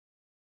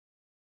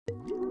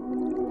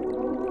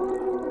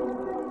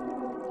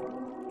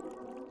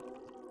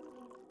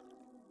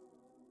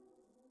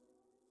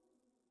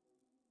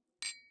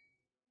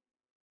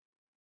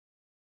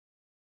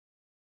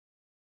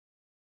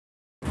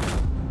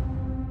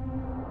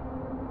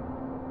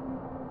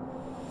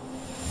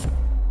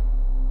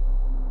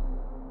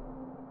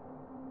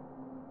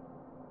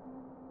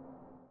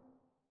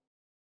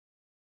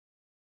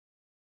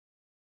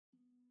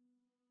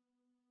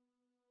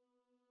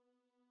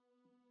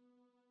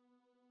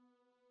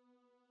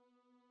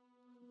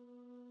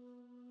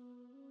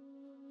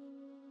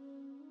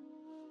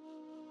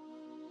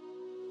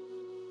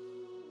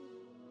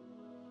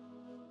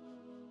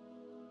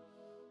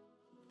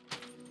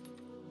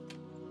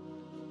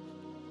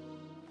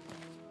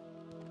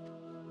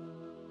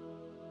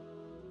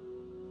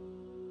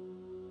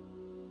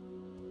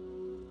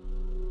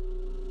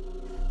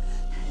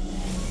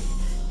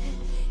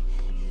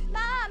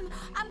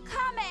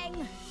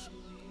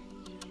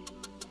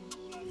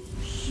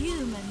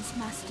Reynolds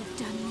must have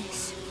done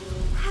this.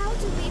 How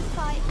do we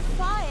fight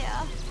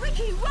fire?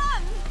 Riki,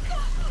 run!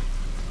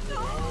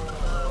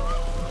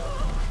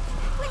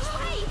 Which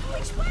way?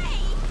 Which way?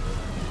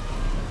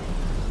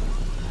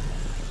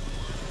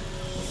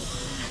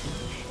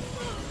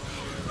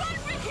 Run,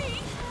 Riki!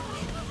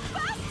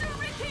 Faster,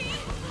 Riki!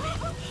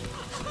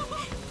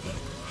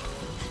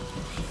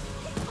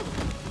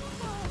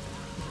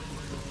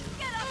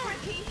 Get up,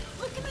 Riki!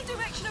 Look in the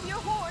direction of your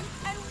horn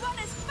and run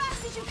as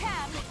fast as you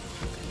can!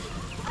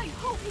 I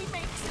hope he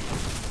makes it!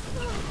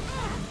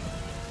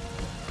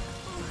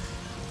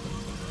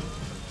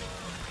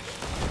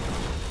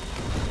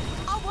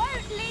 I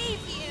won't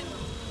leave you!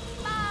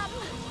 Mum!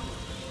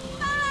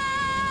 Mum!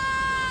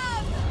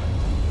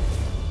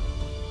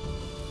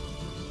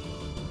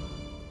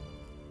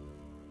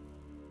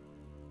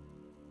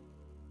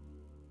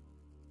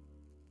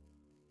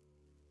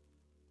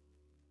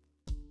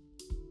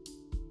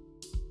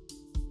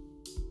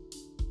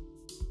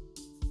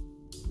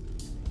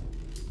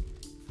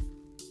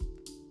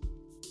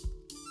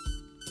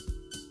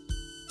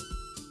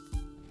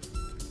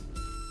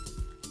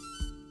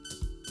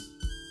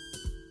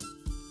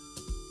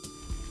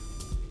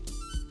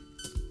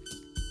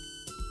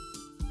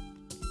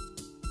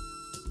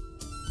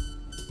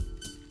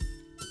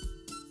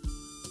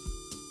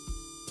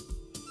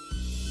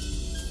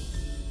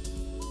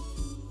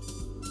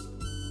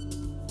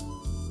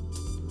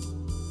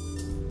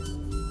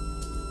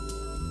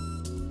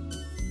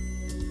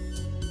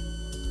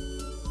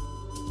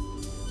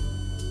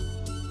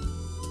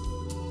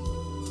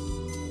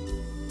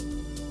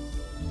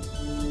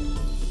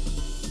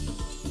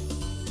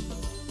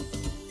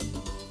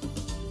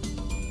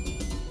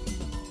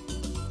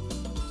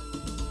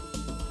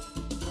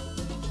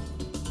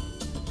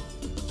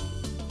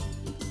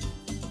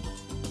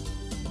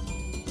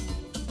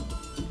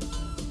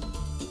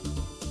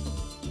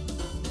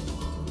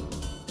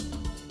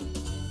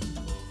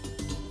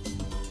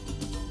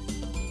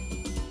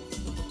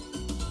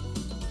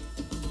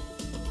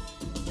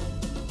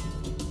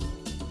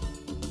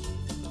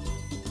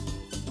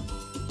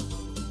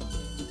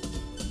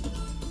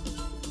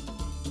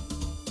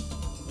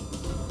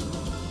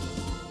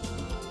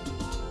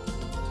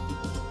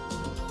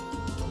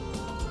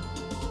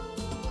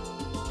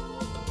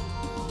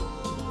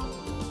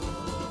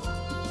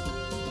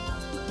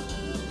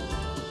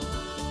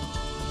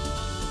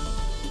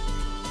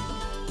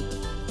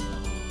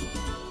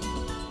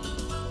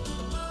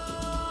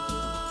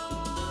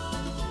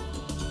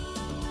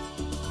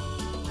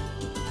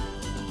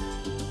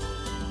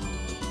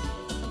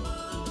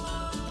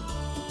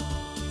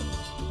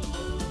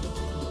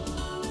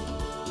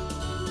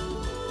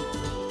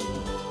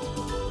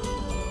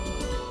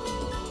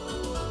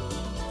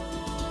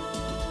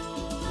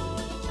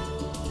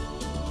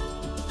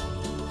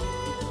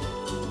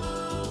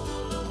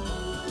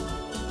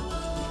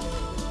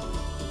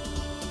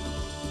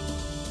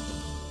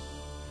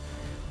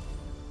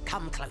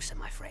 Come closer,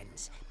 my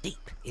friends,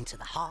 deep into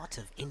the heart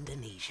of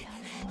Indonesia.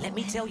 Let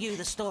me tell you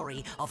the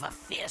story of a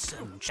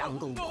fearsome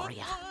jungle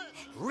warrior,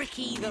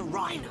 Riki the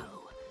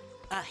Rhino,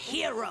 a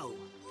hero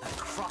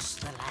across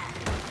the land.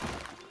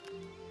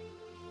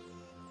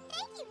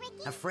 Thank you,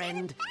 Riki. A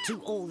friend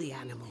to all the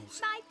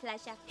animals. My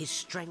pleasure. His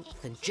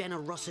strength and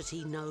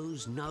generosity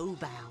knows no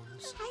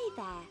bounds. Hey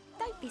there,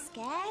 don't be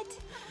scared.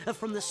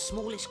 From the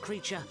smallest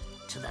creature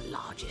to the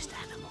largest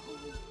animal,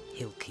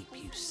 he'll keep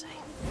you safe,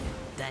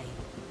 day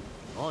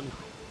or night.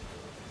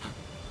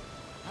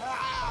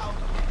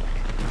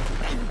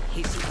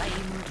 His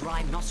famed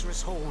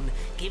rhinoceros horn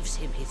gives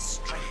him his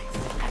strength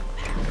and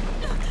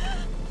power.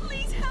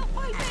 Please help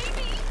my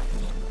baby!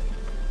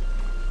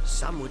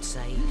 Some would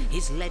say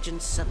his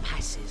legend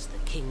surpasses the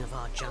king of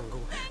our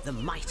jungle, the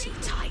mighty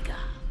tiger.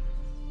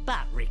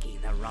 But Riki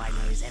the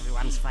Rhino is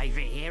everyone's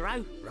favourite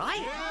hero,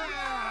 right?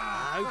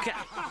 Yeah! Okay.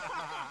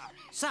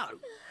 So,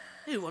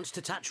 who wants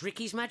to touch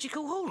Riki's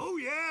magical horn? Oh,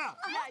 yeah!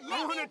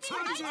 I want to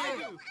touch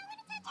it!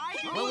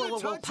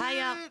 Well, pay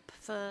up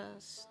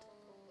first.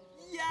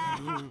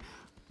 Yeah!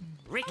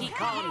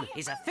 RikiCon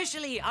is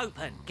officially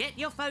open. Get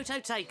your photo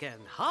taken.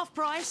 Half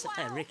price,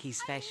 a Riki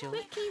special.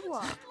 Riki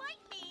what?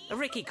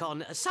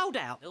 RikiCon sold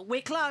out.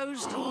 We're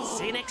closed.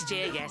 See you next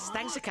year. Yes,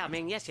 thanks for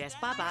coming. Yes,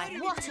 bye-bye.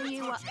 What are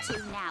you up to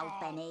now,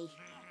 Beni?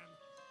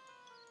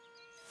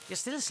 You're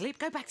still asleep?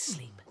 Go back to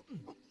sleep.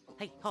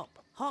 Hey, Hop.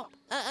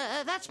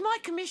 That's my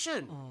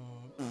commission.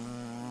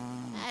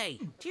 Hey,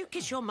 do you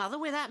kiss your mother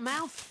with that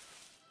mouth?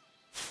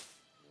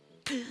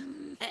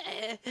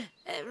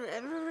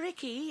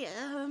 Riki,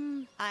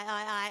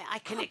 I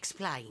can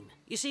explain.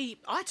 You see,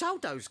 I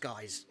told those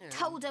guys.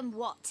 Told them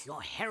what?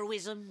 Your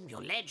heroism,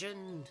 your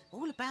legend,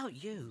 all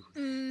about you.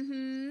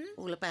 Mm-hmm.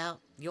 All about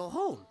your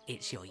horn.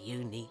 It's your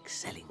unique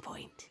selling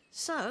point.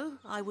 So,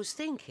 I was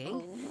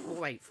thinking,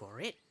 wait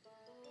for it,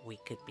 we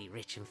could be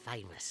rich and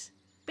famous.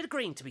 Bit of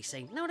green to be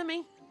seen, know what I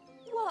mean?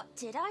 What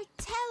did I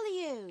tell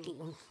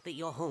you? That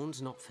your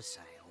horn's not for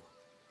sale.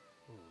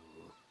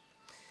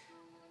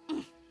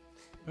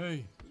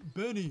 Hey,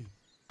 Beni.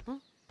 Huh?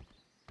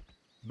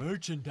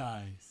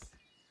 Merchandise.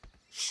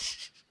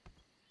 Shh.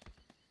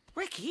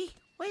 Riki,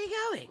 where are you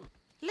going?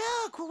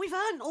 Look what we've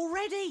earned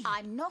already.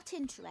 I'm not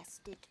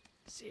interested.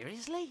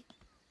 Seriously?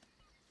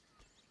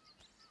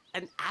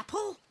 An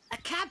apple? A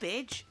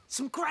cabbage?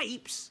 Some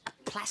grapes? A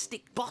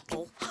plastic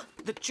bottle?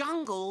 The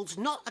jungle's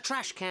not a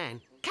trash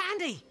can.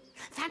 Candy!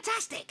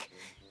 Fantastic!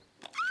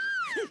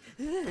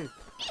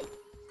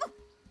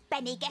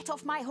 Beni, get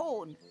off my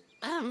horn.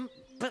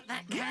 But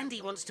that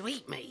candy wants to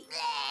eat me.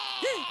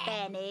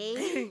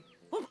 Beni.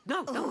 Oh,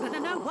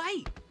 no,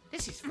 wait.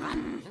 This is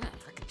fun.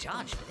 I can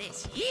charge for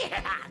this.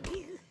 Yeah!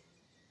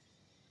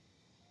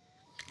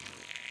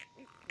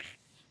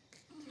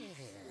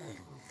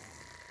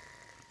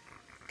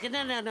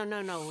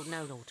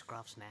 No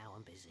autographs now.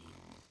 I'm busy.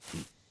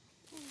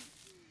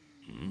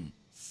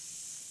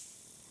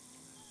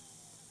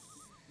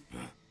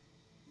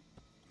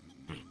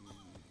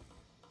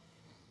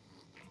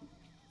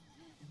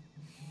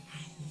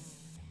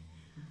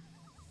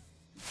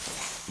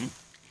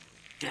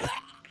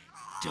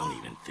 Don't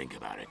even think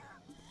about it.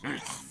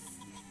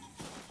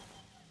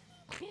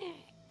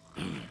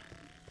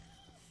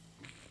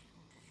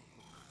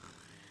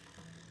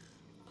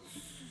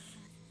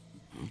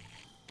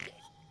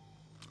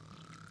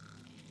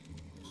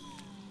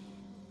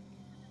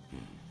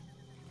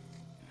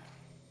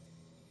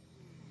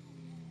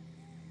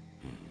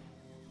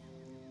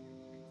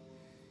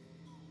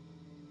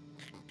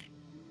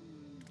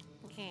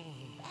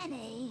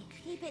 Beni,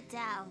 keep it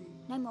down.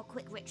 No more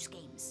quick rich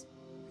schemes.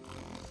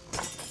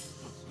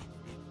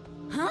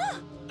 Huh?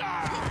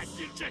 Ah,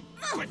 you just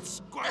quit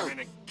squirming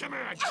and come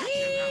here.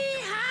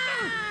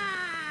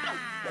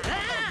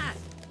 Ah!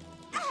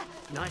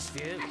 Nice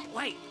view.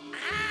 Wait.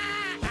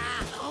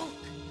 Oh.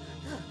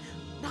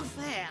 Not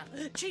fair.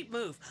 Cheap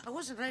move. I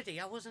wasn't ready.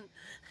 I wasn't...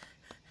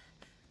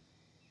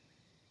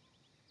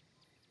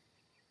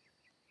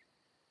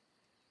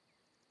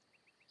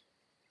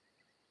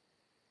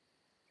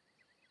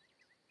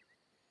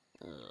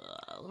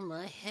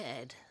 my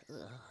head.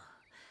 Ugh.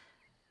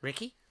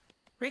 Riki?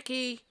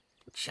 Riki!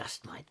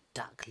 Just my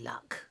duck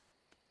luck.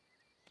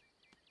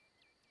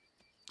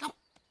 Oh,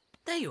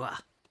 there you are.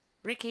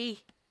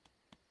 Riki?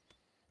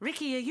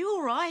 Riki, are you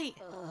all right?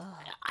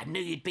 I knew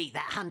you'd beat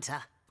that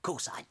hunter. Of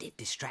course, I did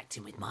distract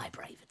him with my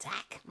brave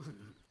attack.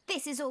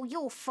 This is all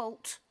your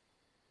fault.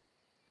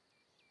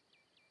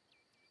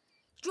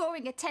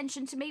 Drawing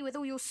attention to me with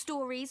all your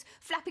stories,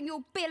 flapping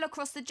your bill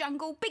across the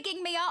jungle,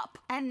 bigging me up,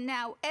 and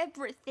now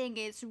everything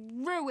is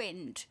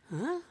ruined.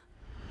 Huh?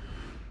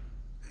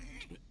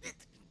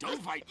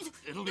 Don't fight.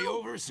 It'll be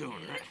over soon.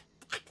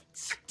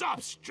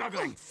 Stop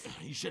struggling.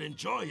 You should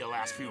enjoy your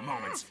last few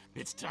moments.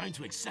 It's time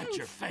to accept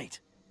your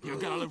fate. You're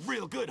gonna look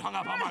real good hung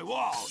up on my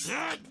wall.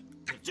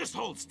 Just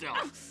hold still.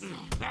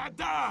 I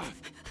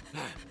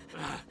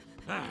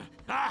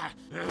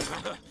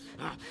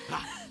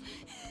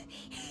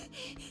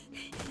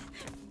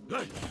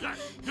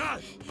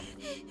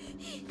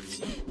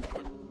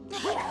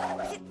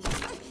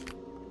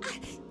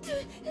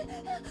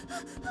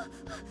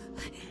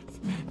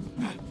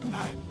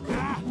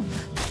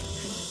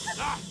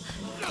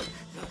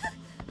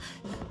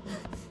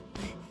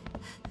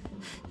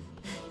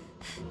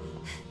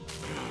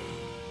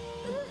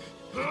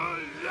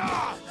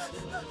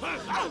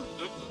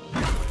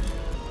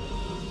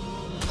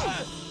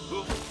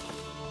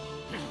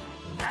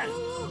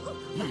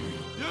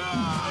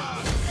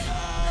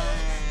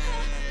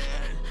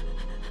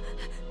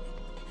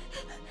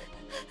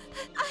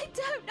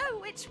don't know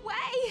which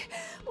way.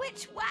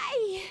 Which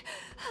way?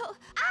 Oh,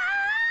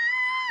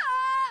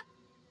 ah!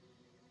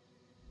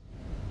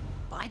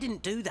 But I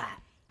didn't do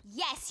that.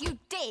 Yes, you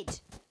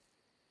did.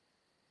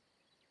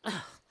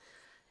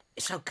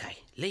 It's okay.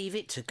 Leave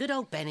it to good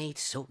old Beni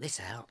to sort this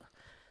out.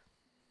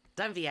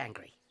 Don't be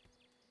angry.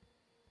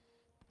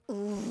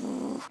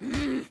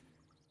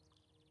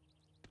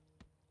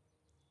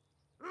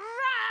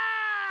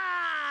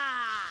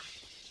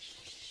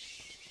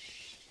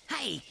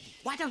 Hey,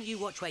 why don't you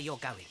watch where you're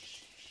going?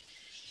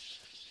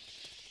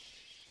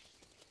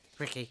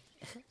 Riki,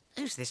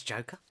 who's this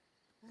joker?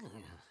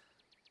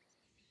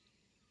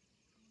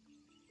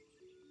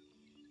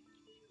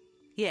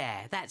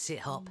 Yeah, that's it,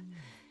 Hop.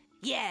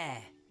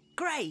 Yeah,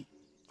 great.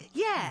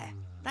 Yeah,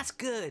 that's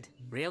good.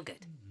 Real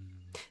good.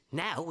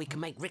 Now we can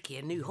make Riki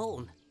a new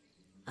horn.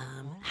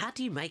 How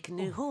do you make a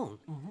new horn?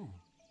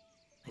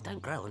 They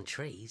don't grow on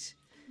trees.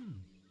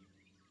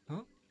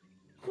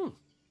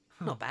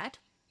 Not bad.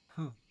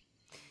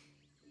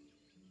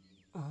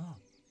 Yeah.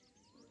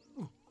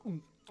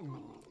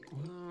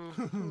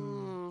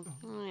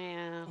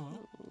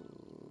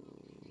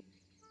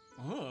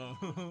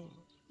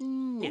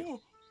 No.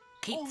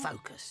 Keep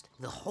focused.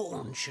 The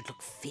horn should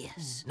look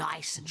fierce,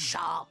 nice and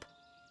sharp.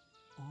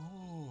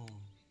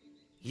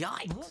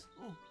 Yikes.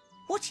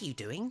 What are you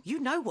doing? You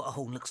know what a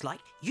horn looks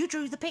like. You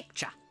drew the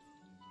picture.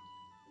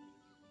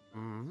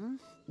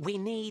 We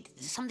need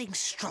something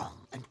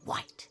strong and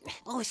white.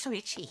 Oh, it's so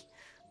itchy.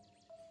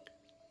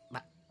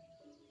 But...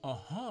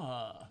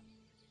 Aha.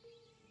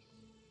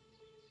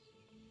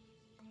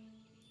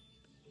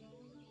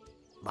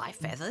 My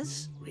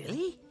feathers?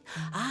 Really?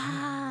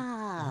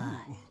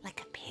 Ah,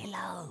 like a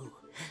pillow.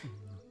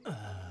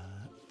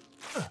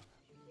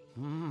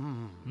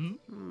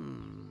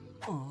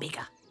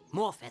 Bigger,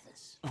 more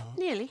feathers.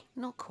 Nearly,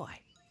 not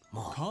quite.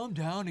 More. Calm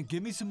down and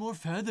give me some more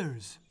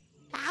feathers.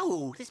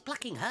 Ow, this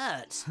plucking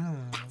hurts.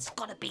 That's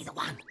gotta be the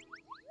one.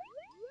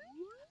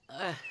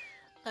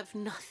 I've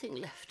nothing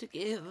left to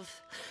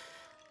give.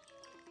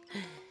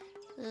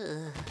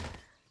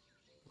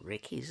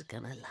 Ricky's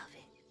gonna love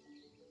it.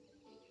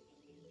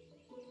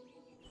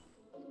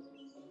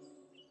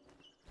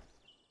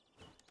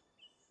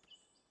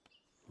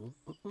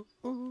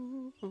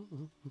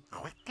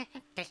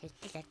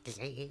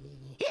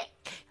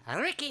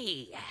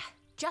 Ricky!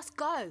 Just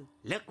go.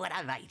 Look what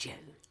I made you.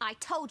 I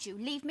told you,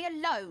 leave me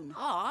alone.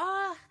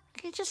 Aw,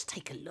 just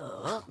take a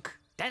look.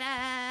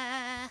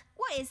 Ta-da!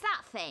 What is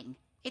that thing?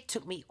 It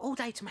took me all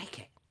day to make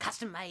it.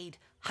 Custom made,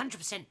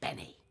 100%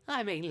 Beni.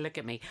 I mean, look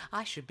at me.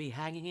 I should be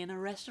hanging in a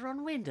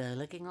restaurant window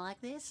looking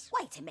like this.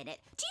 Wait a minute.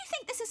 Do you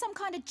think this is some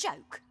kind of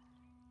joke?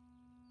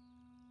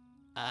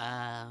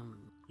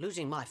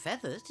 Losing my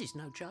feathers is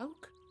no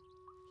joke.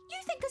 You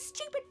think a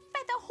stupid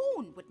feather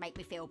horn would make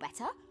me feel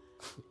better?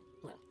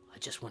 Well, I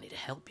just wanted to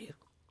help you.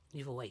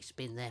 You've always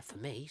been there for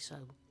me, so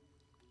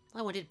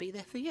I wanted to be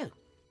there for you.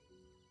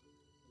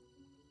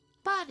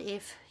 But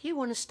if you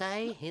want to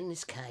stay in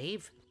this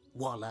cave,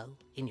 wallow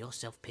in your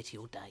self-pity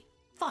all day,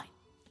 fine.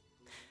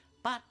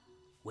 But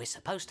we're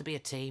supposed to be a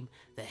team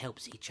that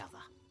helps each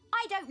other.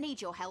 I don't need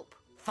your help.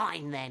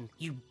 Fine then,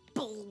 you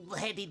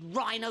bull-headed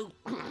rhino.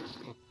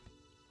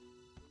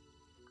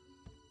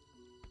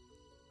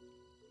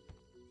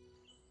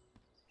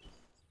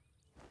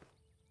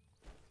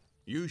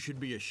 You should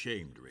be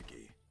ashamed,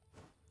 Riki.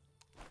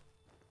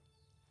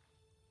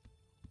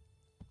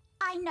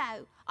 I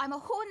know. I'm a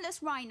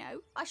hornless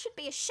rhino. I should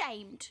be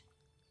ashamed.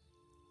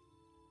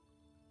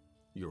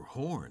 Your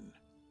horn?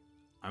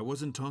 I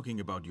wasn't talking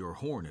about your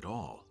horn at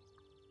all.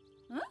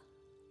 Huh?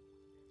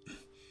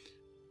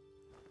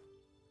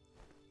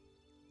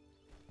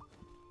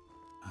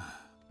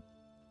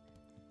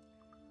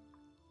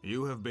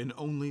 You have been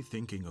only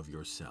thinking of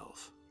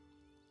yourself.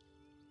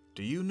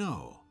 Do you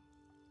know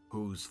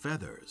whose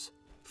feathers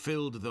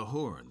filled the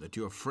horn that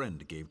your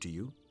friend gave to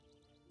you?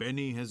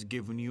 Beni has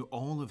given you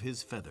all of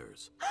his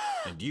feathers,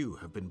 and you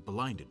have been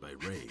blinded by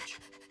rage.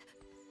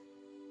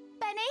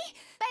 Benny!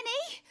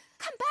 Benny!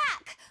 Come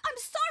back! I'm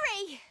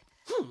sorry!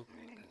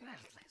 That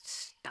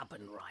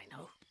stubborn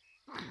rhino.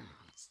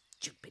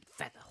 Stupid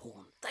feather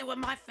horn. They were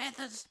my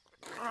feathers.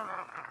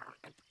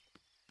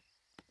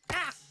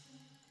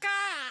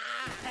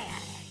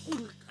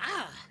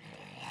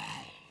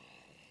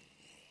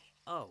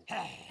 Oh.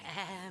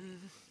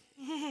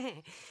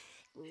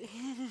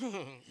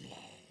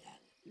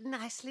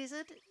 Nice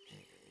lizard.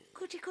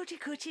 Coochie, coochie,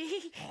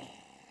 coochie.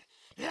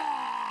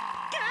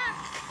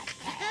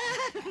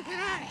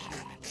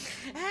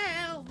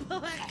 Help!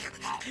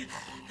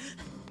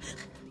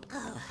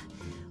 Oh.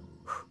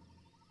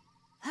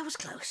 That was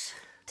close.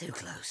 Too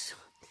close.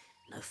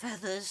 No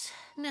feathers.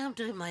 Now I'm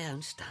doing my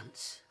own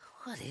stunts.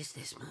 What is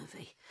this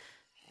movie?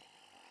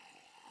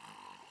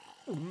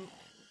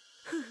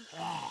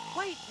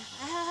 Wait,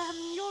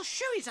 your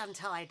shoe is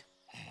untied.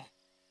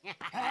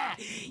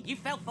 You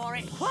fell for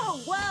it. Whoa,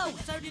 whoa,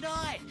 so did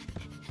I.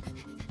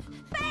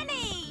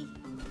 Benny!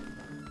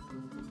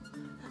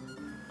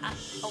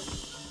 Oh,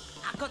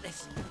 I've got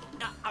this.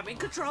 I'm in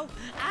control.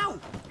 Ow!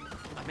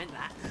 I meant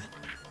that.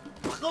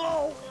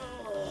 Oh!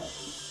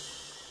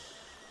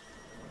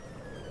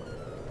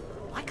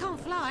 I can't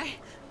fly,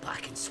 but I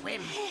can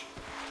swim.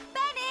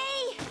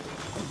 Benny!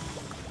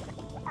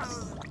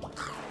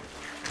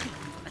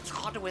 It's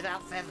harder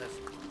without feathers.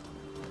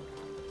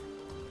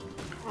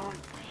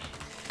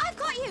 I've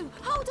got you!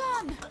 Hold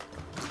on!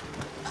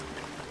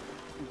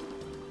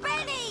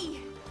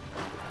 Benny!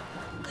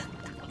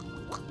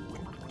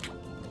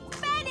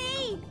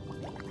 Benny!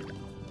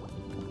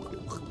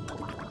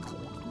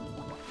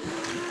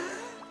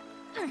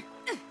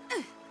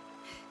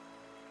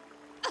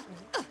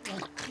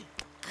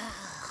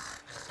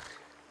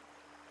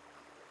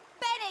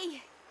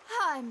 Benny!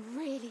 I'm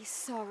really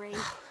sorry.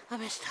 I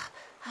messed up.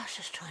 I was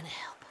just trying to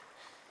help.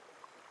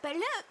 But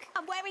look,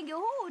 I'm wearing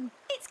your horn.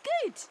 It's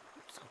good.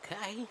 It's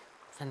okay,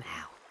 for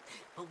now.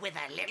 But with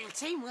a little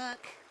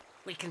teamwork,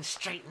 we can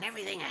straighten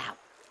everything out.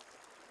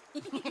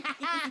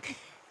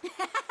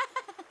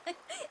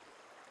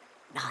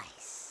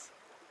 Nice.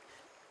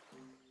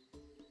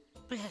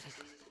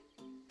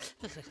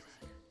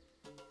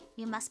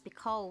 You must be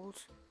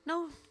cold.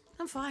 No,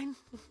 I'm fine.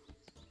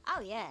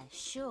 Oh, yeah,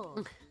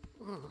 sure.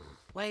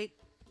 Wait.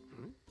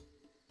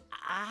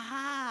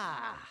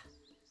 Ah.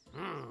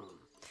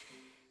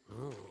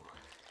 Ooh,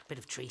 a bit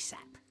of tree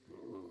sap.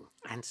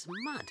 And some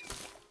mud.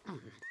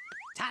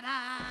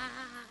 Ta-da!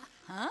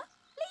 Huh?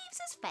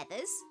 Leaves as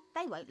feathers.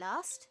 They won't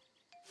last.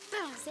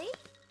 See?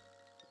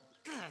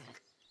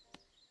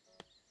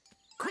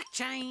 Quick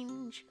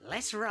change.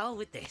 Let's roll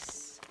with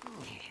this.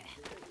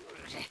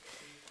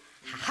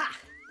 Ha-ha!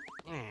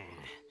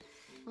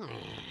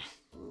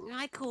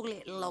 I call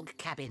it log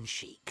cabin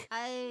chic.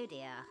 Oh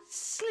dear.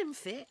 Slim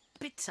fit,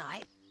 bit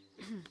tight,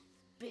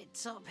 bit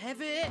top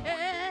heavy.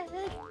 I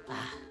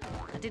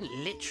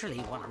didn't literally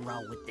want to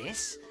roll with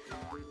this.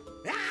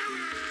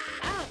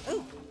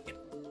 Ooh.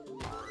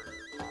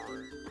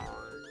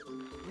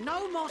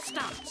 No more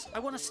stunts. I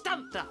want a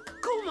stunt duck.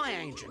 Call my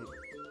agent.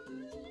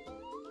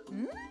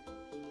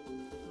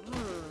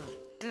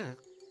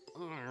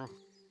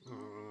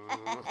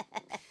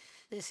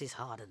 This is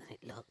harder than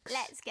it looks.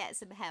 Let's get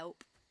some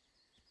help.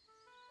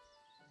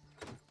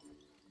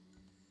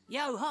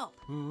 Yo, Hop.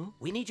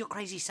 We need your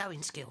crazy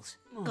sewing skills.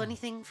 Got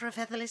anything for a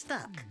featherless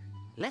duck?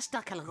 Less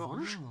duck à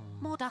l'orange,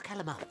 more duck à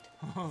la mode.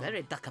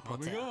 Very duck à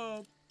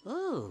poter.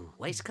 Ooh,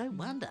 waistcoat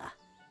wonder.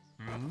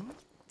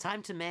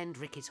 Time to mend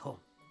Ricky's horn.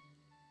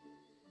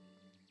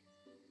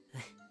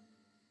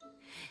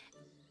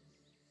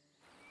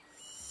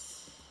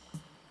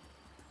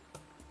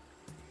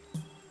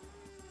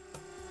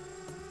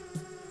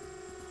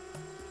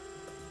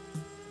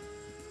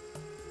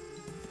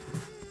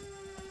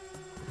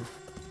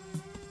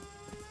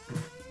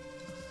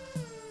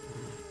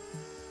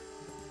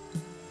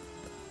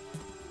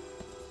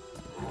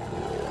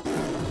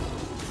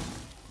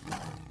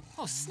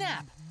 Oh,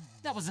 snap!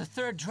 That was the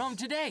third drum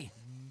today.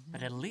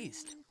 But at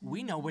least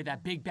we know where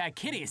that big bad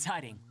kitty is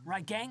hiding.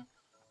 Right, gang?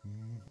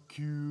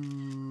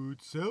 Cute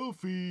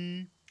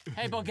selfie.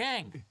 Hey, Bo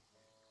gang,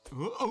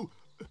 Oh,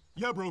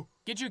 yeah, bro.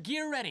 get your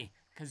gear ready,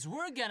 cause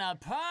we're gonna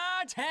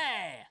party!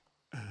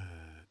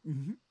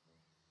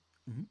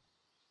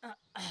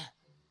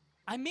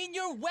 I mean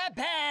your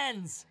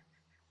weapons!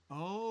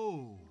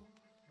 Oh.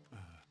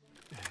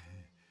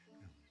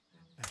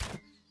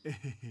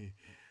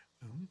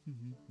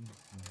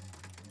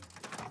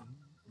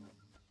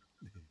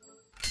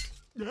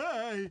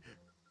 Hey.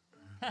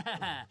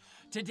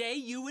 Today,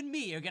 you and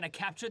me are gonna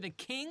capture the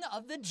king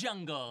of the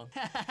jungle.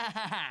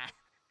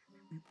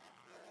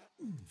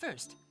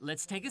 First,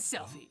 let's take a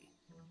selfie.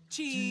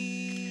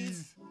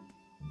 Cheese!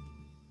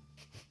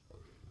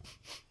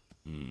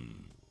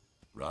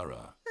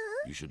 Rara,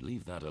 you should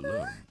leave that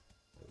alone.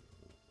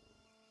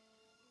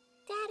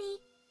 Daddy,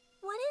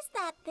 what is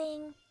that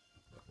thing?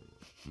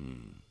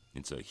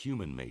 It's a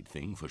human-made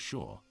thing for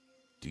sure.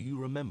 Do you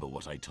remember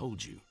what I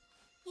told you?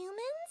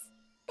 Humans?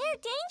 They're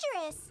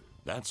dangerous.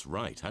 That's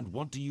right, and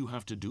what do you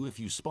have to do if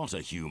you spot a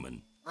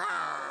human?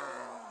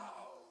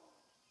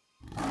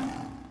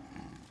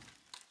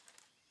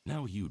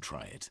 Now you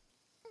try it.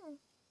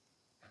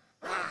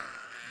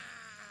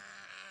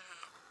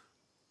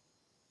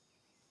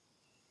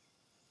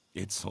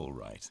 It's all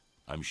right.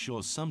 I'm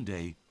sure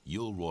someday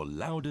you'll roar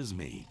loud as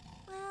me.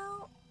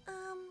 Well,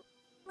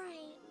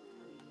 right.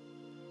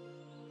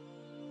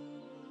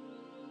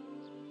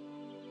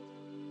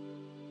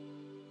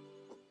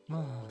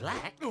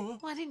 Black?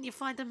 Why didn't you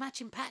find a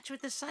matching patch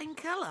with the same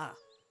colour?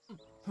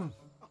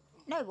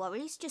 No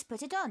worries, just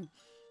put it on.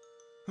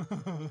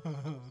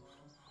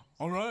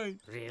 All right.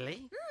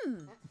 Really?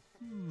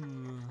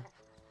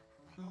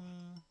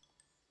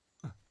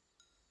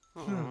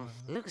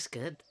 Looks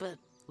good, but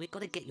we've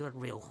got to get you a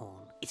real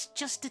horn. It's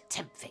just a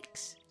temp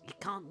fix. You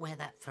can't wear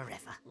that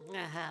forever.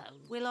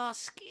 We'll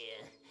ask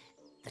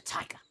the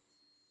tiger.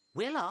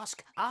 We'll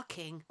ask our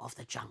king of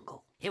the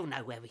jungle. He'll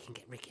know where we can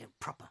get Ricky a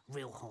proper,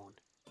 real horn.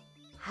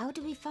 How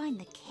do we find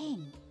the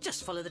king?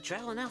 Just follow the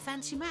trail on our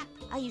fancy map.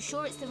 Are you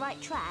sure it's the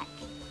right track?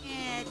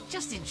 Yeah,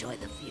 just enjoy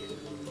the view.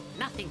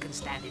 Nothing can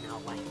stand in our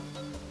way.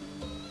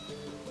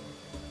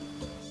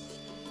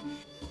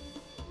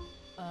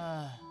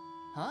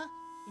 Huh?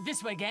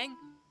 This way, gang.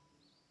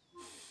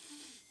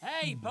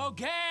 Hey, Bo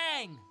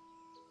gang!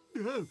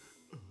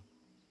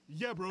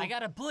 Yeah, bro. I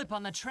got a blip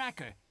on the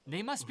tracker.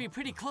 They must be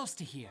pretty close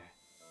to here.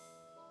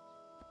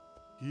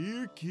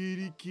 Here,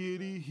 kitty,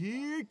 kitty.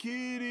 Here,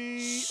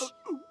 kitty.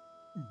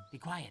 Be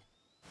quiet.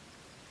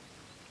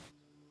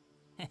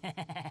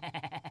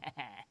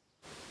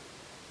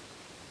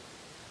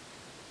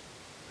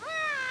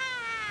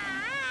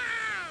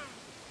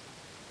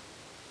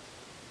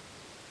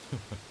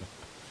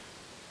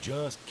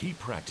 Just keep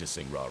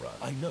practicing, Rara.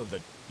 I know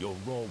that your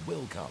roar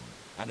will come,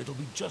 and it'll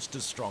be just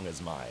as strong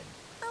as mine.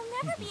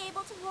 I'll never be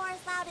able to roar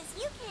as loud as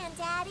you can,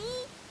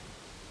 Daddy.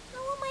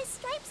 How will my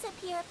stripes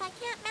appear if I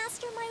can't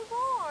master my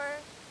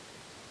roar?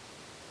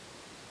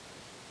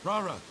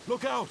 Rara,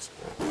 look out!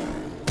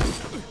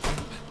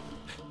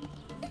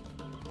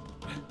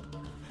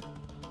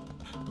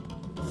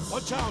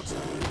 Watch out!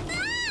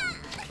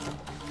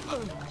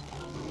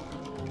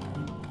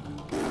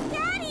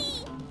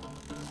 Daddy!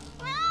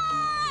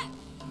 Ah!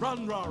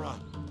 Run, Rara!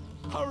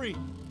 Hurry!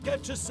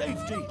 Get to I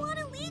safety! don't want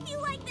to leave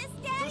you like this,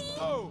 Daddy! Just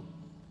go!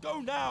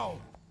 Go now!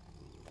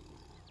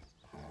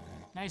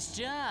 Nice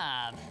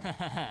job.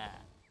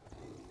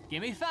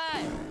 Give me 5.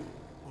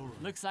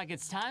 Looks like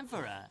it's time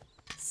for a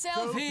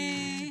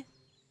selfie.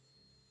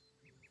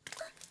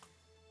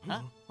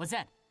 Huh? What's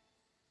that?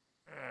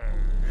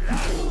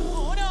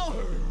 Oh no!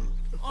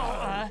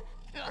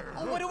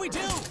 What do we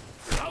do?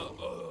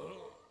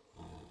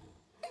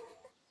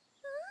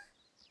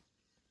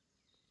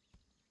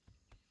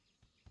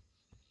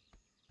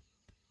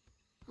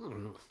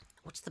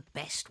 what's the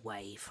best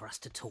way for us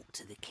to talk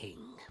to the king?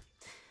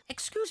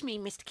 Excuse me,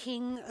 Mr.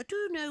 King, do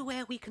you know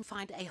where we can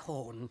find a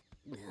horn?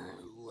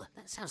 No,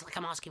 that sounds like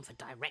I'm asking for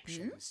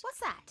directions.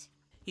 What's that?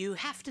 You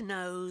have to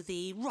know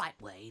the right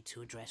way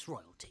to address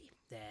royalty.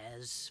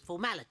 There's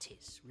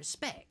formalities,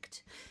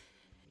 respect.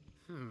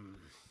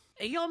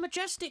 Your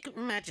Majestic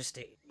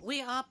Majesty,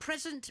 we are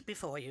present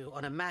before you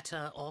on a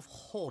matter of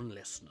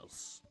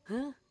hornlessness.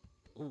 Huh?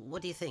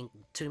 What do you think?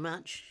 Too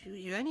much?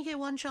 You only get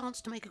one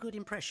chance to make a good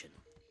impression.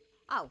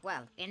 Oh,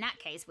 well, in that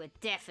case, we're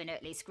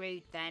definitely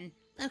screwed then.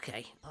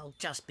 Okay, I'll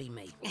just be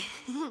me.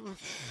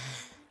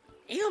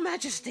 Your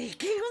Majesty,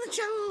 King of the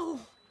Jungle!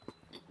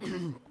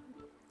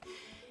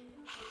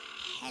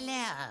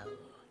 Hello.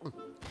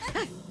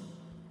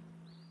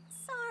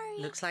 Sorry.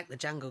 Looks like the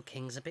Jungle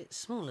King's a bit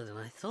smaller than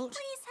I thought.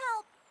 Please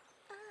help.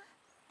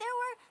 There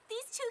were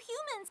these two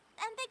humans,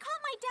 and they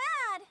caught my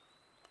dad.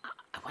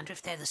 I wonder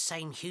if they're the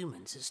same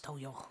humans that stole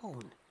your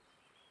horn.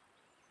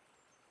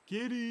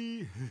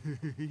 Kitty.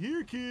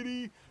 Here,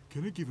 Kitty.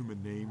 Can I give him a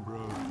name,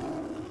 bro?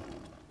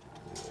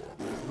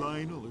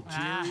 Lionel or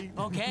Jerry?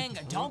 Oh, gang,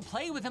 don't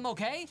play with him,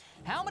 okay?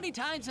 How many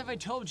times have I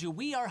told you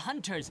we are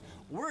hunters?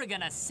 We're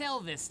gonna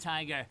sell this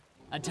tiger.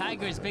 A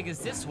tiger as big as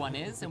this one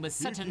is, and with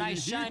such a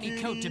nice shiny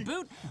coat to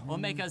boot, will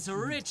make us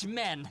rich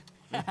men.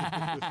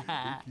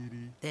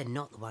 They're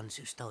not the ones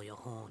who stole your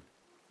horn.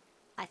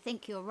 I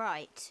think you're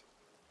right.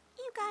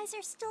 You guys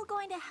are still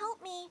going to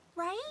help me,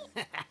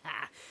 right?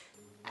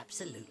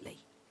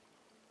 Absolutely.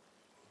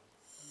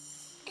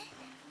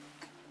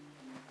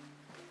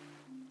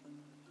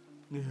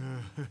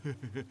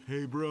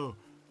 Hey, bro.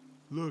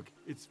 Look,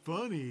 it's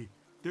funny.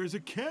 There's a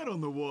cat on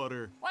the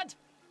water. What?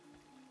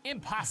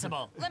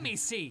 Impossible. Let me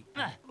see.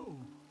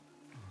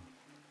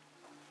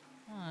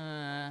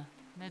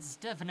 That's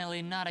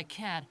definitely not a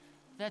cat.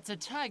 That's a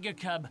tiger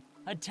cub.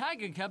 A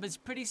tiger cub is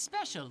pretty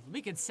special.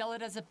 We could sell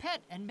it as a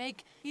pet and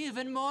make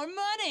even more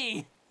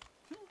money.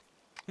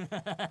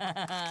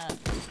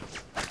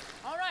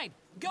 All right,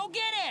 go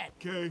get it.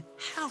 Okay.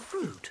 How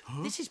rude.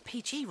 This is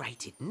PG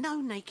rated. No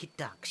naked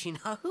ducks, you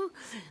know?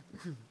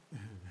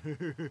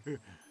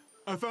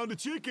 I found a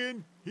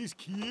chicken. He's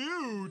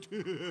cute.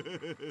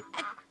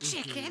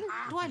 Chicken?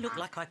 Do I look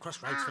like I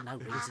cross roads for no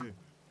reason?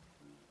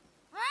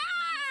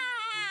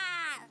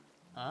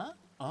 Huh?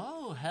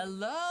 Oh,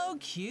 hello,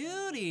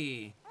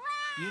 cutie.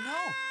 You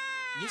know,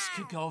 this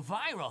could go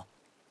viral.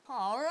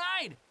 All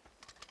right.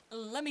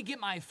 Let me get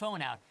my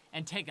phone out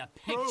and take a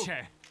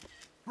picture.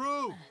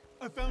 Bro,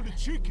 I found a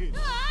chicken.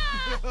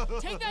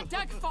 Take that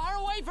duck far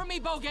away from me,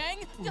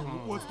 Bogang.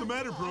 What's the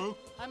matter, bro?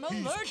 I'm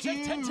He's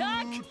allergic to cute.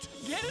 duck.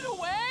 Get it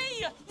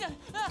away.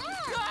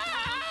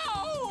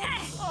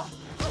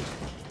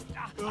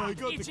 Oh, I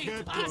got the Itchy.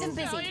 cat, Keep them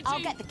bro. busy. Itchy. I'll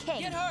get the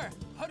king. Get her.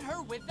 Put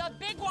her with the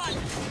big one.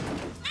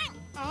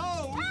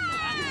 Ow!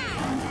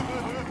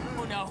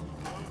 Oh, no.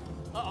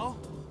 Uh-oh.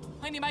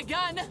 I need my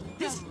gun.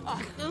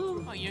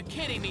 Oh, you're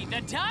kidding me.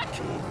 The duck?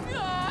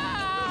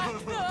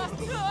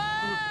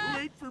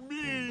 Wait for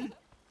me.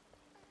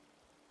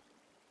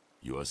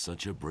 You are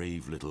such a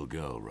brave little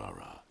girl,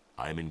 Rara.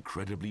 I am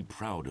incredibly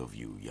proud of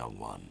you, young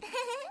one.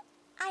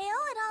 I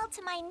owe it all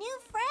to my new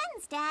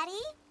friends,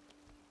 Daddy.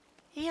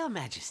 Your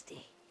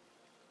Majesty.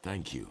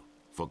 Thank you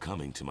for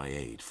coming to my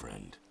aid,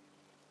 friend.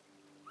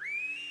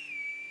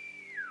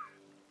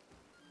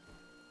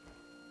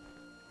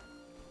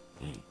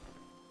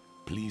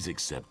 Please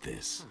accept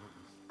this.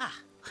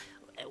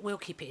 We'll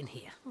keep it in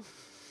here.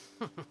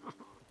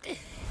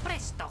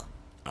 Presto.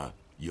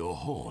 Your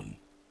horn.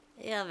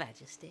 Your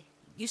Majesty.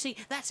 You see,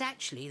 that's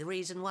actually the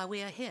reason why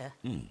we are here.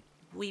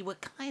 We were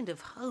kind of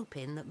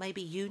hoping that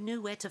maybe you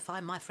knew where to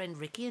find my friend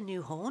Riki a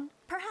new horn.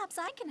 Perhaps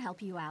I can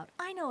help you out.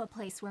 I know a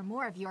place where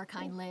more of your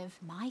kind live.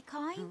 My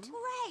kind?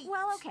 Right.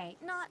 Well, okay,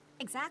 not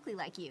exactly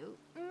like you.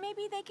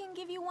 Maybe they can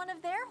give you one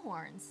of their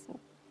horns.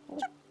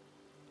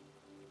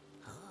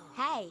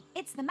 Hey,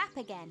 it's the map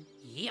again.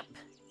 Yep.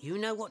 You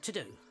know what to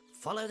do.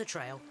 Follow the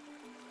trail.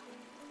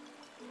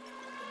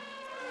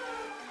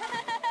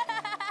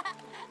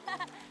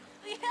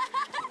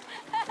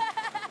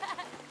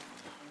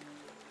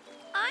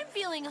 I'm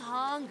feeling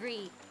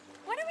hungry.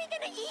 What are we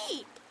gonna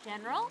eat,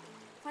 General?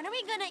 What are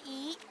we gonna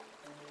eat?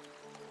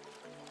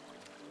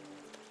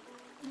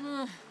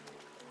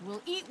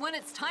 We'll eat when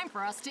it's time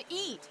for us to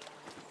eat.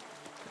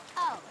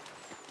 Oh,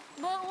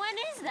 but when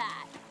is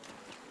that?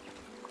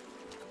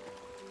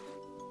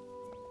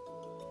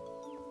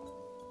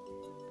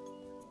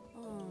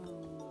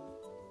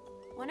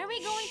 When are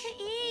we going to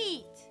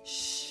eat?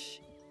 Shh.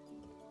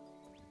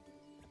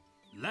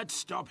 Let's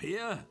stop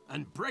here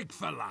and break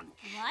for lunch.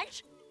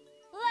 Lunch?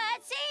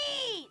 Let's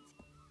eat!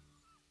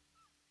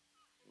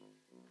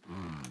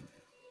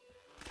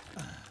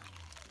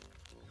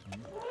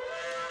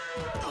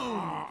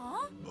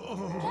 Huh?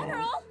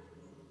 General?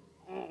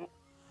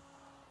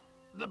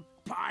 The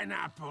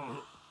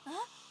pineapple.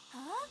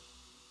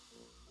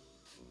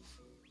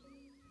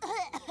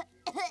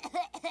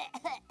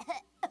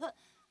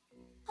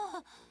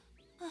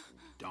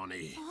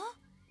 Donnie,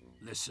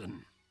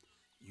 listen.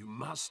 You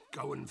must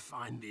go and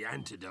find the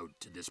antidote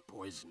to this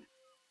poison.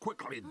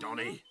 quickly,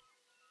 Donny,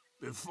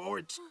 before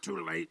it's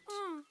too late.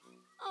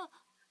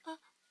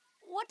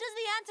 What does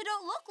the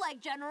antidote look like,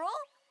 General?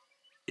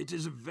 It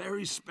is a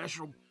very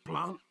special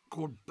plant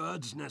called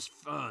bird's nest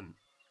fern.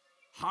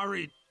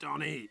 Hurry,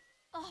 Donny.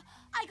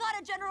 I got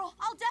it, General.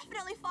 I'll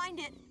definitely find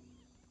it.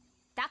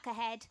 Duck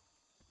ahead.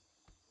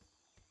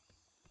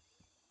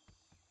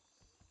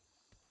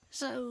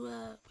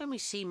 So, when we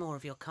see more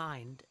of your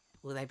kind,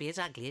 will they be as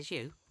ugly as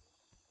you?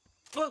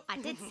 Oh. I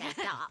did say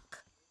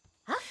duck.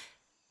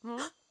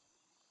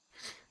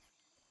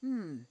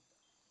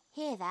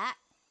 Hear that?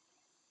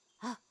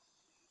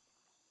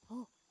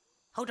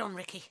 Hold on,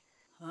 Ricky.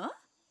 Huh?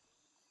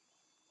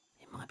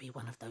 It might be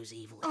one of those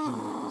evil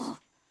humans.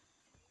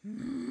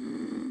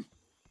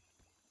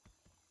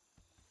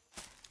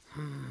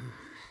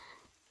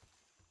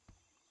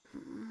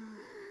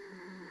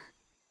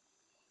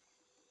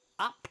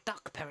 Up,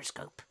 duck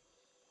periscope.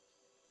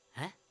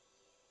 Huh?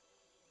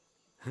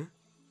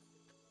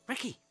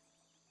 Ricky!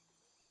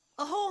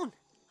 A horn!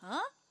 Huh?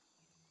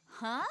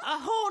 A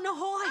horn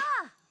ahoy!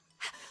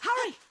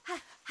 Hurry!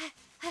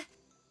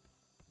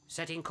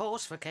 Setting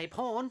course for Cape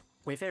Horn.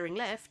 We're veering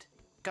left.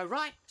 Go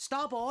right,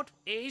 starboard,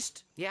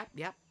 east. Yep,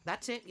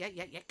 that's it. Yeah.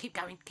 Keep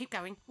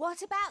going.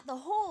 What about the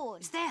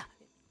horn? It's there.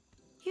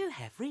 You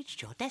have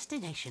reached your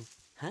destination.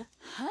 Huh?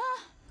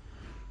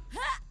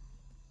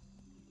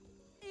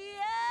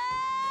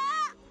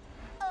 Yeah!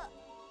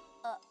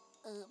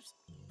 Oops.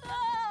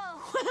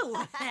 Oh!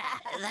 Well,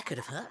 that could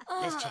have hurt.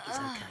 Let's check it's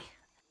okay.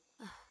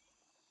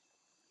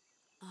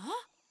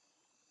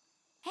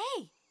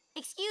 Hey,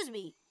 excuse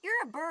me.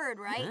 You're a bird,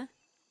 right? Huh?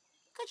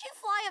 Could you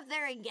fly up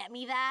there and get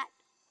me that?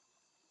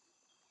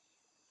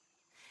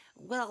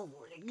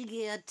 Well,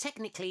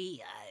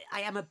 technically, I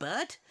am a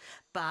bird,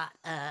 but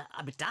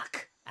I'm a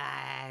duck,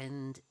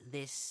 and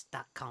this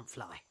duck can't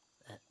fly.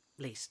 At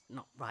least,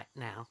 not right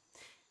now.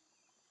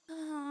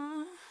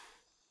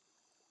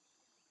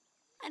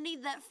 I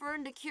need that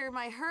fern to cure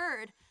my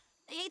herd.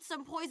 They ate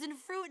some poisoned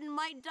fruit and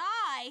might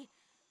die.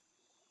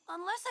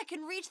 Unless I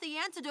can reach the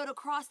antidote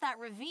across that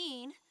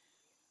ravine.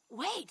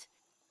 Wait,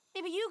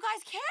 maybe you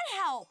guys can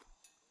help.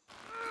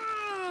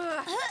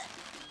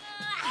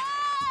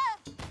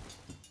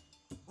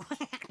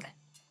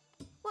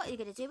 What are you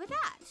going to do with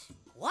that?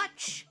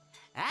 Watch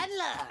and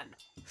learn.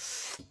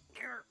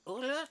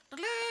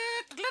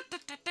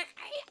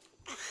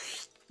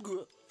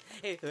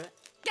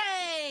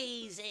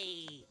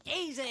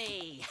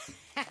 Easy.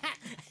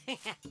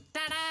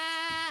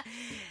 Ta-da!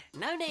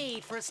 No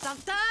need for a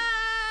stunt duck.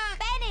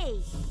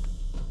 Beni!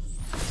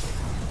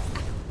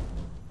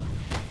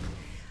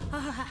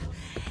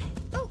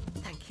 Oh,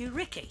 thank you,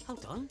 Ricky.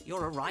 Hold on,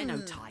 you're a rhino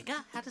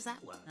tiger. How does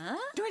that work? Huh?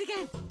 Do it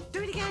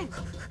again.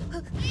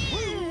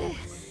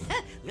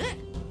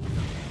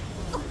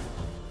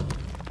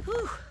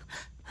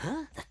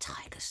 Huh? The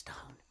tiger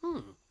stone.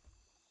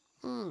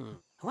 I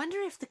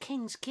wonder if the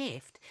king's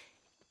gift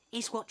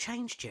is what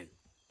changed you.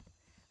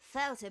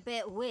 Felt a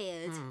bit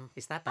weird.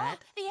 Is that bad?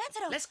 The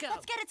antidote. Let's go.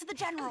 Let's get it to the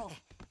general.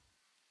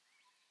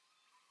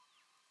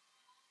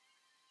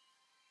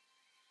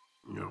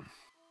 No.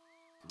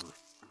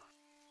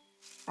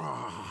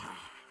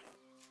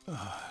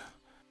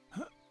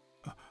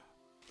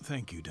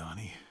 Thank you,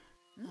 Donnie.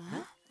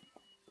 The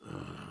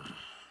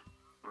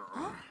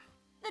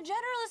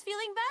general is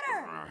feeling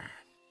better.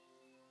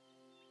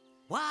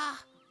 Wah!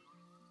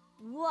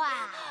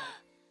 Wow.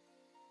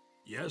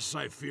 Yes,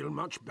 I feel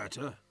much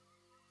better.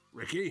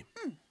 Ricky,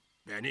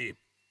 Beni,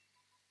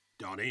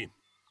 Donnie,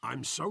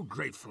 I'm so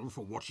grateful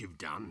for what you've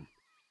done.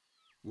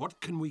 What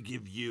can we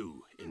give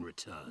you in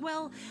return?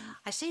 Well,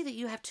 I see that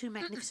you have two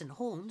magnificent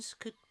horns.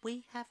 Could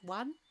we have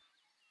one?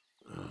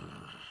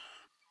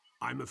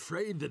 I'm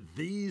afraid that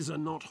these are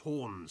not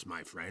horns,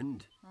 my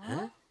friend.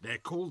 Huh? They're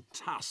called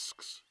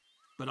tusks.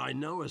 But I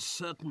know a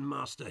certain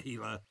master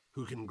healer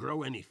who can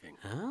grow anything.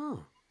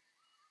 Oh.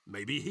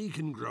 Maybe he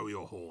can grow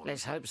your horn.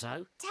 Let's hope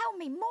so. Tell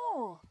me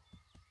more.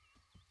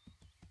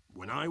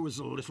 When I was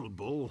a little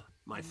bull,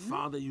 my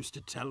father used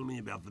to tell me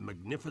about the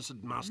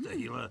magnificent master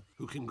healer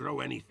who can grow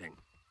anything.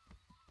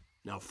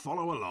 Now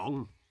follow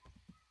along.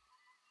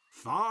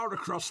 Far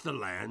across the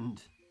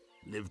land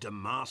lived a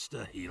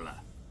master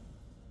healer.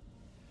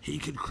 He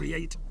could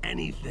create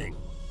anything.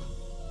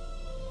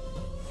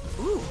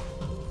 Ooh,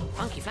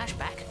 funky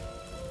flashback.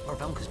 Or a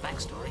bonkers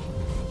backstory.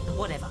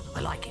 Whatever,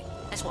 I like it.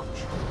 Let's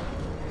watch.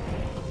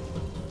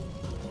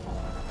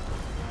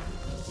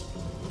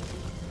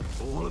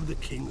 All of the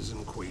kings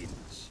and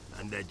queens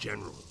and their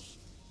generals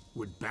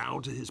would bow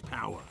to his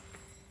power,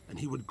 and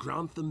he would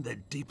grant them their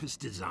deepest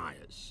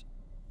desires.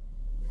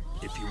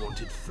 If you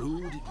wanted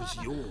food, it was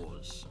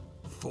yours.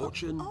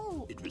 Fortune,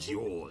 it was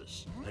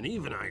yours. And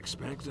even, I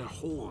expect, a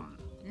horn.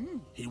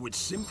 He would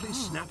simply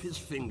snap his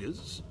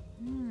fingers,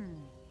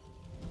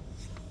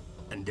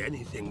 and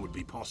anything would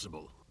be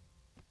possible.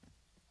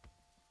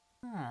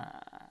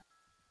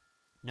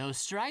 No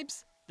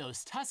stripes?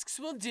 Those tusks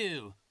will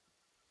do.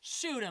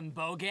 Shoot 'em,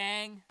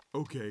 Bogang.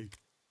 Okay.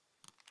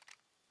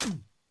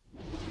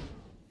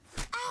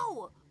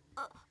 Ow!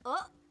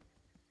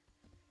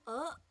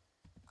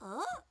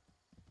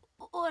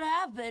 What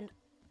happened?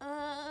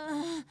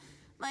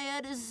 My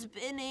head is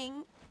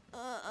spinning.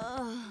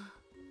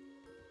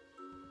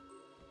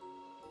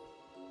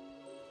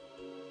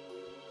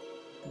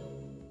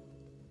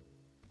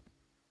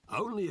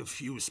 Only a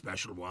few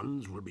special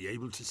ones will be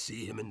able to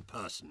see him in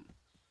person.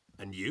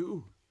 And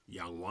you,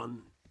 young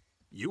one,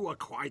 you are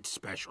quite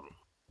special.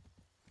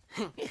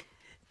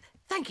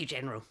 Thank you,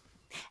 General.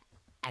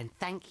 And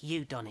thank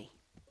you, Donny.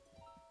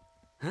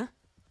 Huh?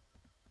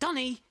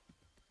 Donny!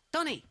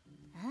 Donny!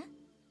 Huh?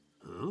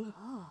 Oh.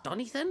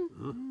 Donnythan?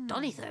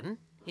 Donnythan?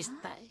 Is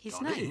that his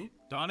Donny? name?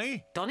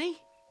 Donny? Donny?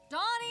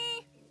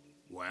 Donnie!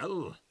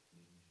 Well,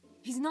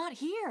 He's not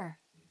here.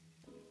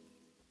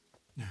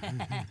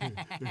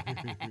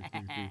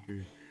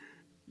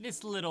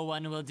 This little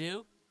one will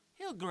do.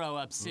 He'll grow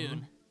up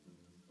soon.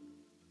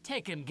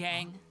 Take him,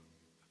 gang.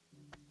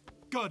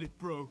 Got it,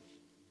 bro.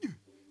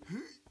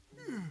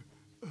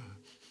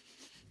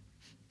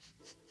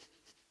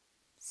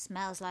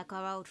 Smells like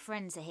our old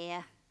friends are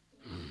here.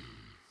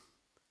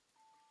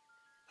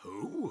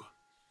 who?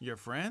 Your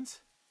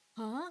friends?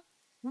 Huh?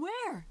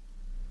 Where?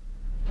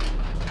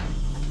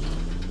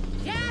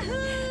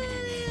 Yahoo!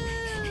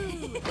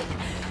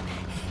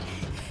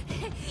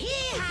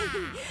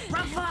 Yeah!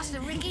 Run faster,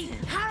 Ricky!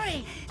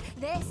 Hurry!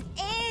 This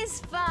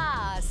is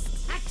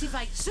fast!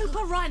 Activate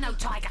Super Rhino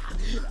Tiger!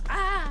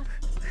 Ah!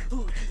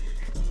 Ooh.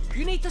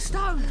 You need the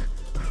stone!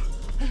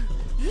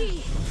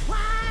 Yee.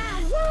 Wow!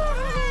 Woo!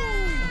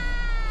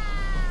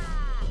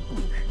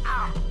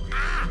 Ah!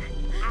 Ah!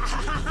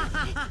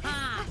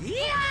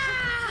 Yeah!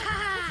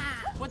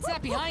 What's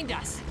that behind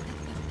us?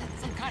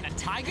 Some kind of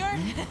tiger?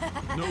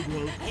 No,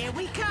 bro. Here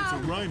we It's a go!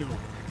 rhino.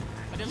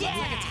 But it looks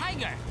like a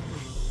tiger.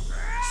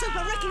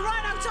 Super Ricky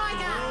Rhino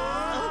Tiger!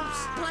 Oops,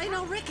 plain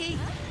old Ricky.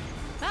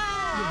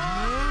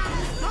 Ah!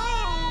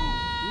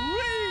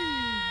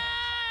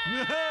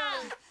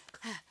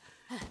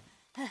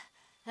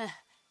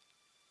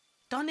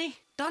 Donny,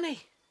 Donny,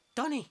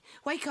 Donny,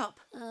 wake up.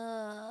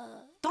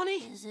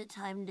 Donny? Is it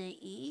time to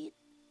eat?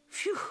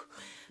 Phew,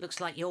 looks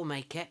like you'll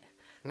make it.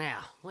 Now,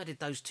 where did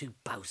those two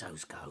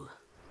bozos go?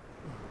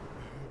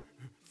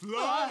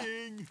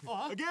 Flying!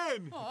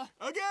 Again!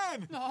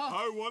 Again!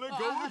 I want to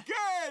go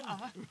again!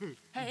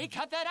 Hey,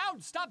 cut that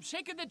out! Stop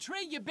shaking the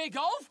tree, you big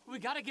oaf! We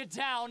gotta get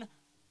down.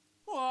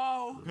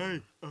 Whoa!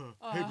 Hey,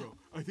 hey, bro.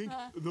 I think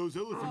those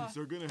elephants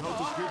are gonna help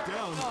us get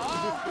down.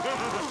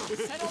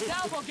 Settle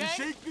down, okay?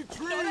 Shake the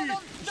tree! No, no, no, no,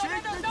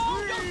 Shake no, the no,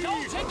 tree! no,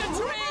 don't take the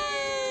tree!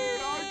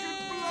 I can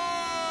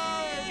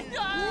fly! Ah!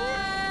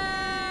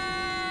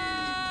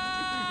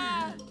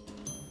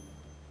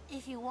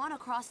 If you want to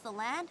cross the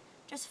land,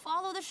 just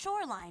follow the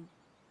shoreline.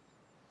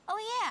 Oh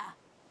yeah,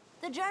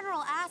 the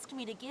General asked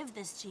me to give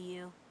this to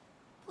you.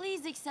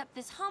 Please accept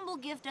this humble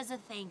gift as a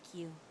thank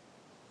you.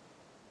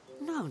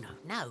 No, no,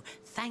 no,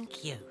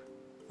 thank you.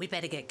 We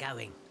better get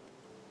going.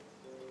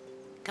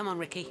 Come on,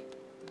 Ricky.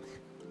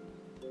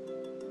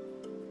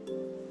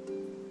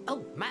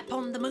 Oh, map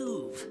on the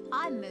move.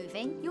 I'm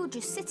moving. You're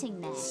just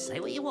sitting there. Say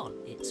what you want.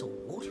 It's all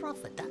water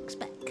off a duck's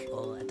back,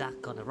 or a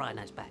duck on a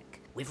rhino's back.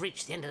 We've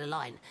reached the end of the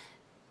line.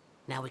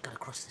 Now we've got to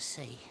cross the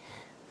sea.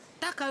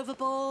 Duck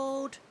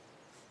overboard!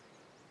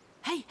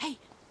 Hey, hey,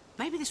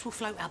 maybe this will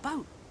float our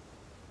boat.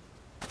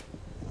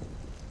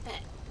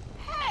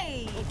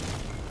 Hey!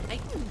 Hey,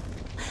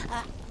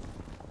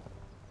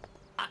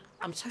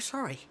 I'm so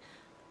sorry,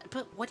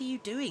 but what are you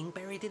doing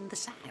buried in the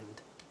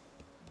sand?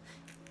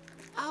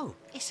 Oh,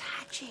 it's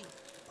hatching.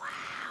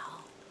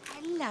 Wow.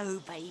 Hello,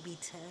 baby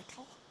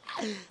turtle.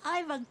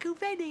 I'm Uncle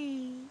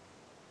Beni.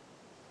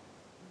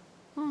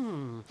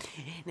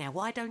 Now,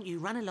 why don't you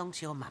run along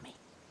to your mummy?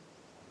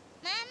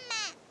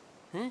 Mama.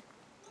 Huh?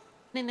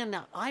 No, no,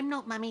 no, I'm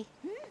not mummy.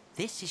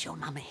 This is your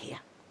mummy here.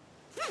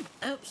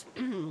 Oops.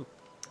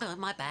 Oh,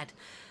 my bad.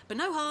 But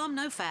no harm,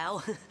 no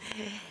foul.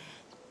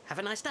 Have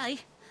a nice day.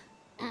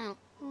 Mama.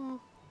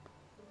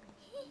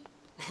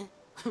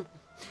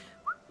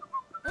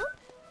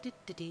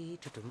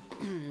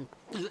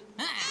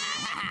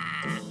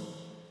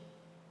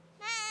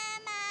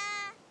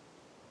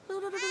 No, no,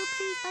 no, no,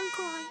 please don't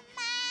cry.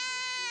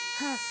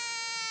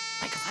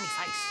 Make a funny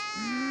face.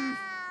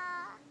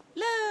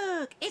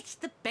 Look, it's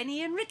the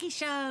Beni and Riki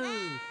show.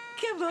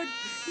 Come on,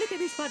 look at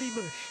this funny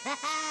mush.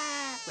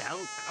 Well,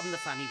 I'm the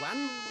funny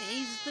one.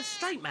 He's the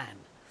straight man.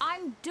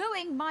 I'm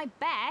doing my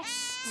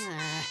best.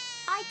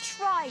 I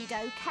tried,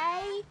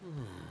 okay?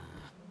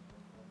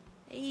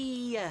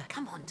 Hey,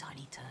 come on,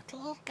 tiny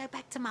turtle. Go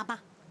back to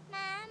Mama.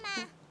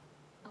 Mama.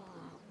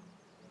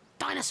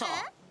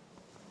 Dinosaur!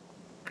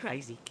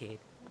 Crazy kid.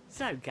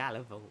 So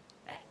gullible.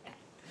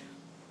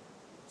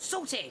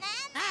 Sorted!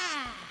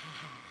 Ah.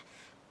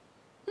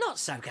 Not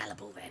so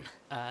gullible then.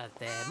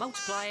 They're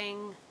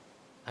multiplying.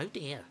 Oh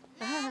dear.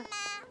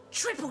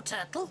 Triple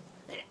turtle?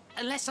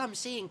 Unless I'm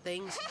seeing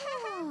things.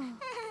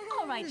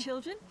 All right,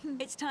 children.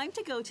 It's time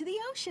to go to the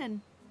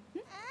ocean.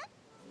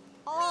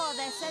 Oh,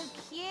 they're so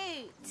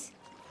cute.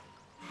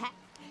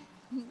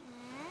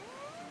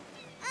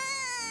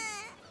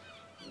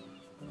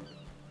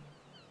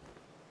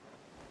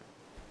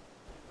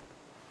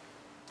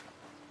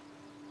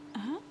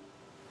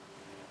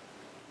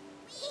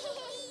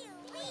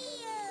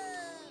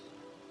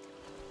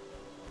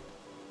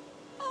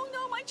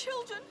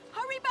 Children,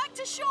 hurry back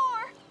to shore!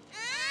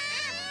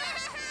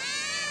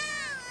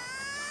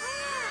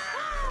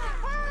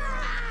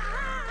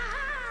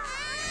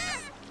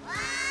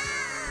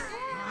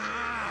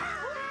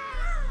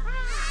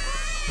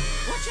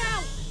 Watch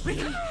out!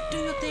 Ricky, do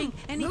your thing,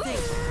 anything.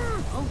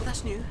 Oh,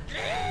 that's new.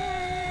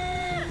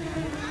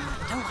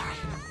 Don't worry,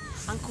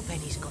 Uncle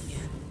Benny's got you.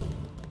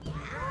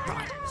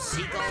 Right,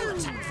 seagull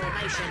attack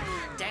formation,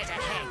 dead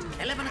ahead.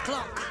 11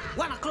 o'clock,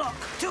 1 o'clock,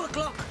 2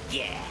 o'clock,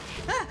 yeah.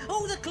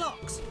 All the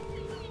clocks.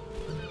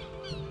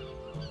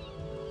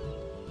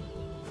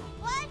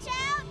 Watch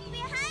out!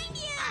 Behind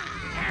you!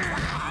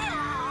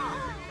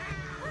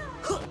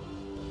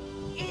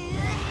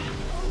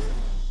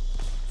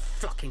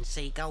 Flocking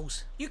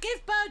seagulls. You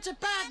give birds a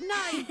bad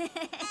name.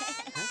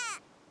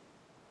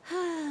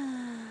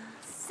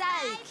 So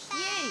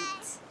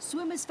cute.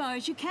 Swim as far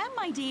as you can,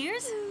 my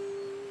dears.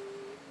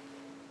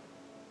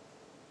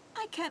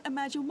 I can't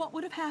imagine what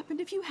would have happened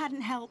if you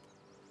hadn't helped.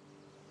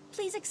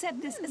 Please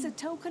accept this as a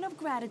token of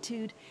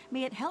gratitude.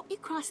 May it help you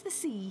cross the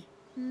sea.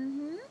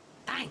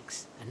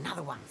 Thanks.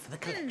 Another one for the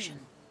collection.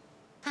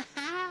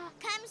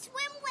 Come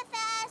swim with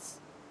us!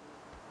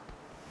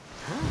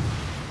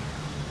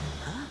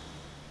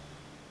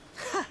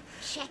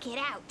 Check it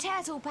out,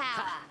 turtle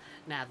power.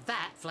 Now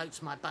that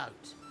floats my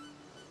boat.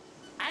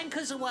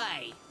 Anchors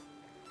away.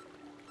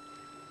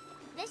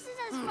 This is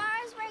as far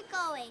as we're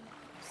going.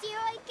 See you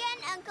again,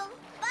 Uncle.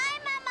 Bye,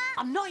 Mama!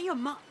 I'm not your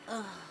mum.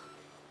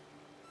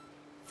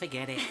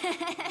 Forget it.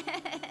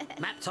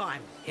 Map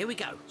time. Here we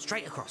go.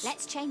 Straight across.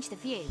 Let's change the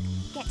view.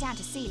 Get down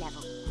to sea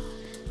level.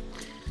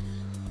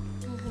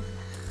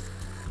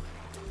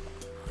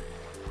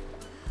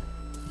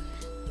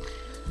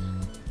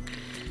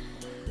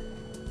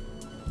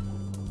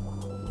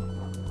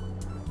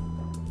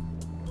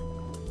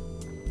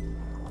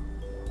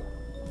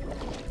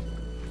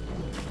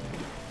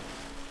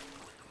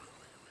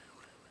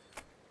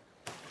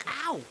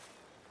 Ow!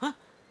 Huh?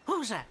 What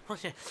was that?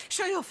 What's that?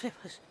 Show your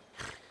flippers.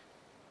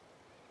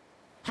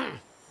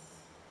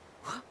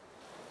 What?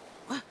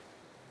 What?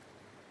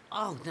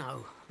 Oh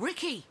no.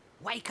 Ricky!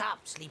 Wake up,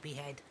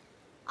 sleepyhead.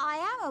 I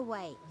am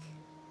awake.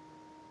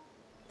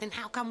 Then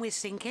how come we're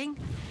sinking?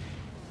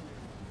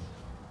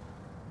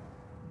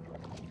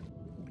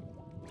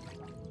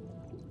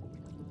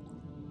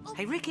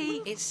 Hey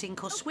Ricky, it's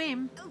sink or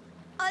swim.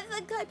 I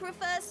think I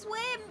prefer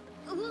swim.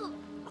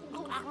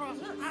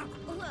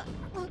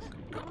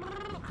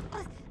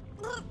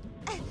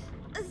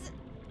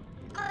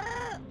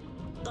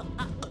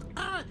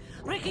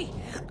 Ricky!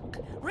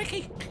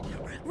 Ricky!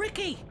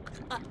 Ricky!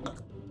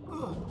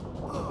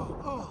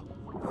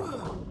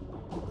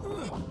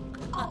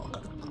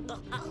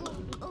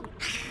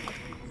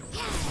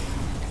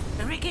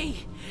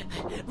 Ricky!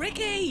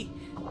 Ricky!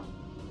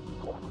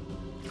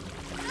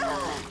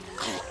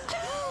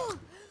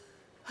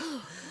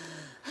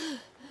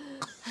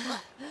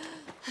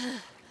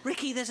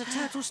 Ricky, there's a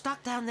turtle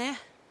stuck down there.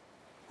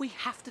 We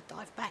have to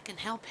dive back and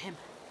help him.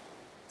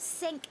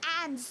 Sink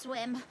and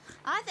swim.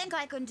 I think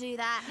I can do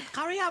that.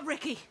 Hurry up,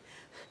 Ricky.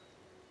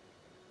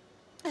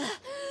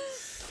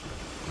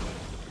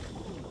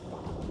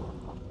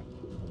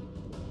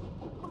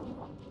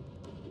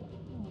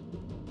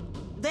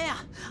 There,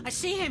 I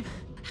see him.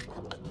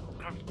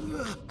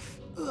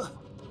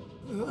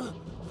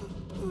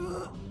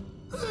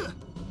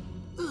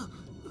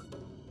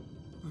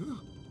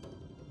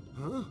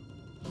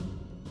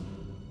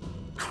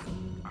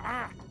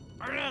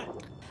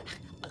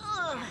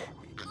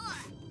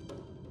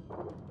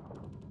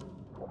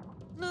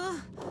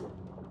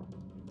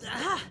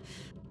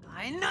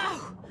 I know.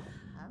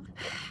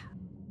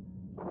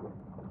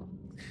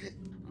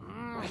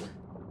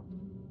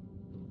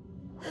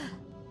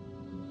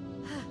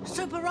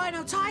 Super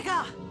Rhino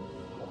Tiger!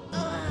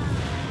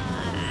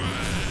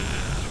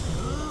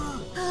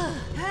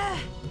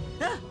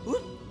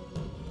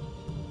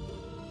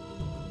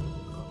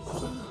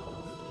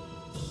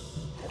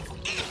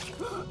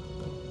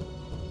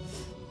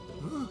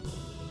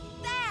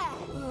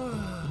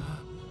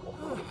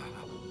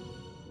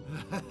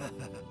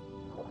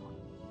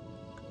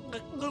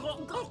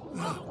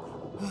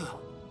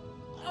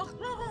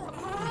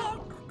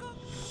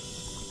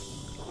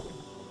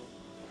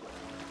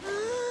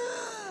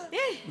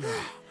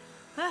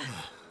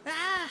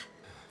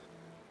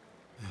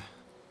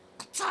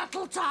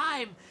 Turtle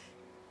time!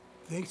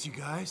 Thanks, you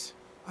guys.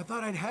 I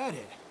thought I'd had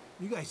it.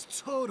 You guys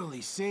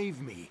totally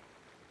saved me.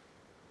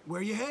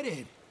 Where you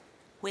headed?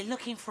 We're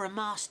looking for a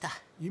master.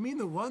 You mean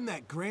the one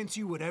that grants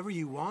you whatever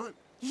you want?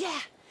 Yeah.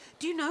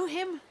 Do you know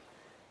him?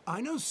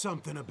 I know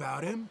something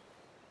about him.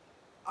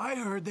 I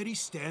heard that he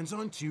stands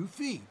on 2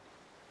 feet.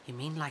 You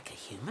mean like a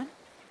human?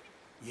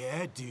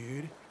 Yeah,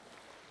 dude.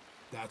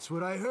 That's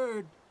what I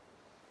heard.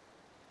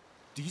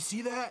 Do you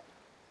see that?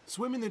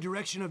 Swim in the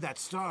direction of that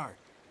star.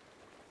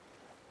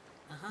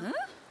 Huh?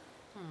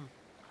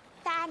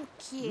 Thank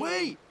you.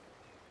 Wait!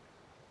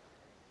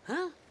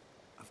 Huh?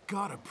 I've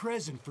got a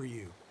present for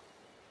you.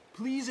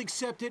 Please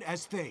accept it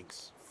as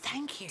thanks.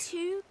 Thank you.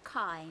 Too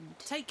kind.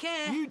 Take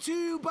care. You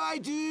too. Bye,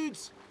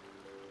 dudes.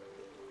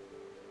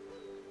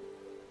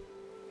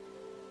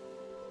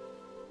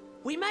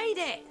 We made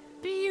it!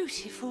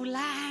 Beautiful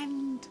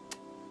land.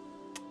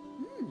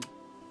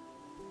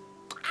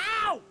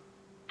 Ow!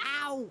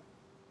 Ow!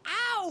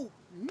 Ow!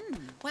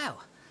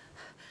 Well,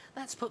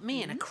 that's put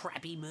me in a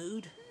crabby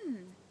mood.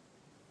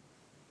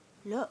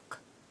 Look,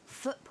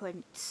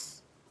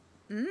 footprints.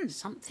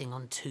 Something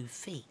on 2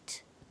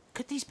 feet.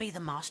 Could these be the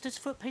Master's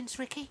footprints,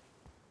 Ricky?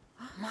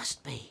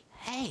 Must be.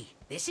 Hey,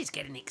 this is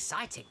getting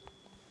exciting.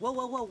 Whoa,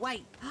 whoa, whoa,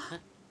 wait.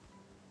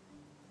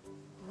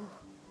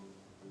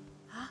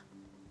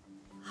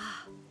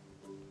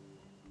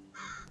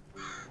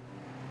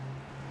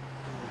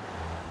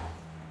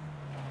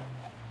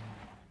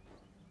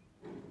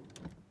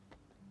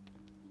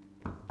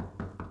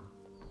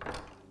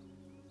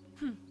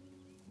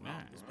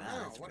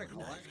 Wow, what a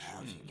collection.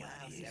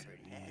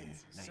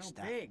 So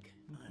big.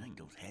 I think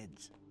those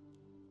heads.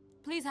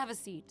 Please have a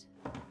seat.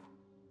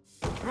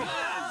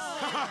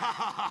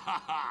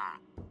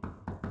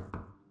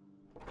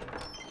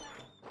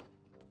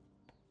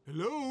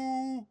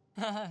 Hello?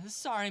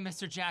 Sorry,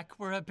 Mr. Jack,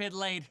 we're a bit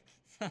late.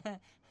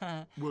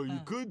 Well, you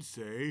could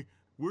say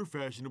we're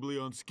fashionably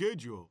on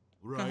schedule,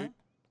 right?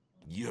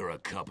 You're a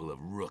couple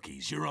of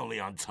rookies. You're only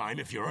on time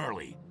if you're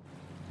early.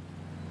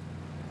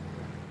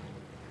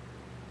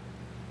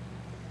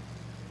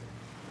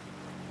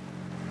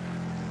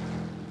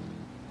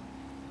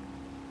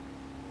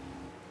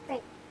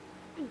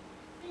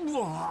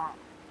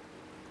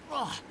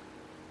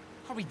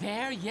 Are we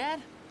there yet?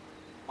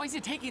 Why is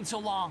it taking so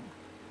long?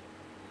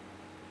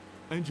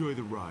 Enjoy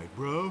the ride,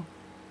 bro.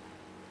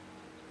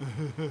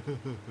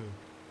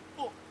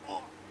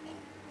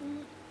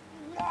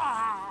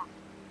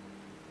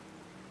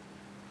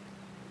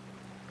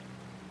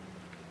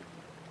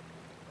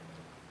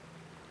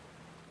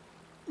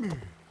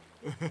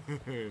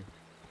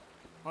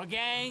 Well,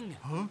 gang.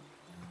 Huh?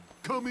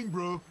 Coming,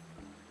 bro.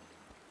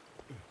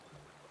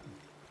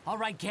 All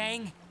right,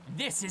 gang.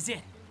 This is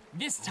it.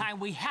 This time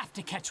we have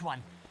to catch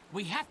one.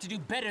 We have to do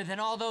better than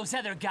all those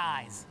other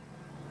guys.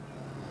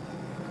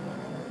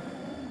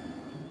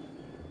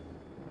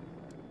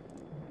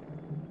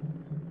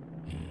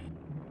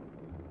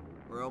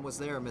 We're almost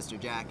there, Mr.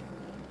 Jack.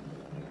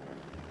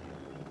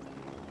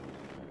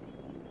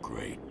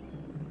 Great.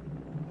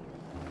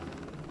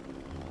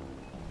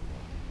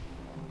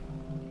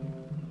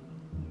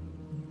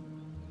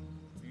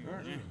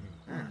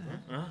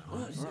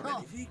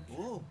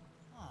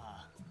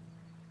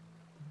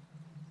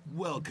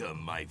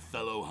 Welcome, my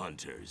fellow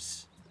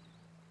hunters.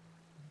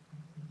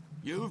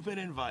 You've been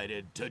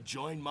invited to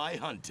join my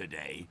hunt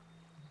today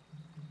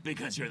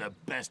because you're the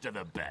best of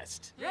the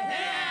best.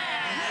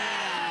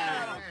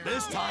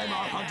 This time,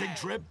 our hunting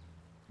trip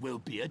will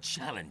be a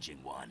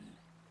challenging one.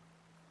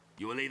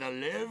 You will either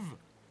live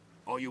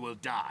or you will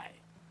die.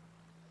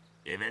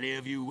 If any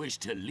of you wish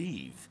to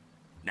leave,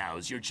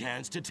 now's your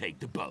chance to take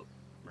the boat.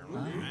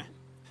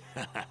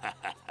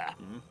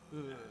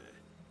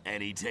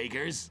 Any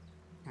takers?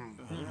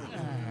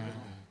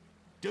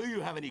 Do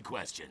you have any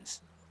questions?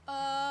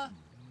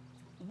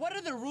 What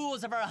are the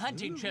rules of our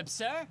hunting trip,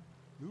 sir?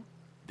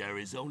 There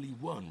is only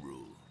one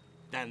rule,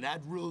 and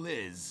that rule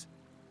is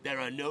there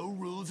are no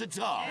rules at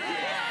all.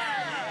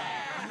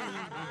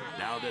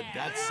 Now that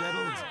that's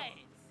settled,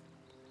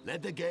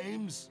 let the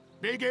games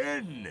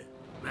begin.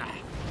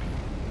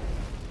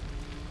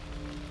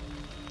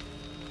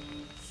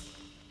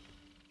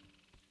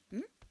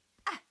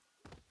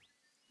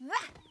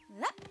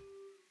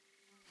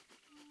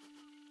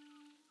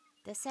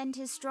 The scent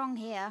is strong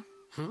here.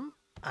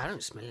 I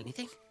don't smell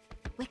anything.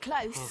 We're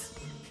close.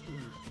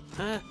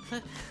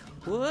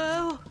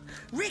 Whoa!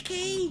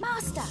 Ricky!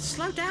 Master!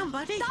 Slow down,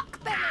 buddy.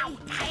 Duck, Beni! Ow!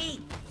 Hey!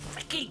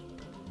 Ricky!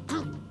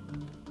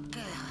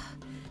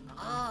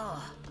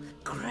 Oh,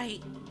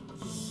 great.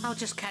 I'll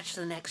just catch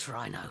the next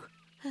rhino.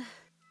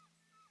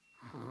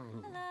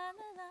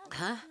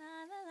 Huh?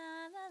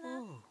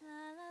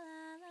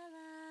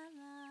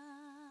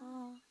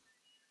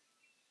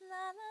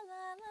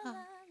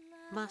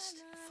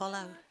 Must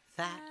follow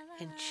that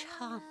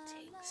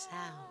enchanting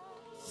sound.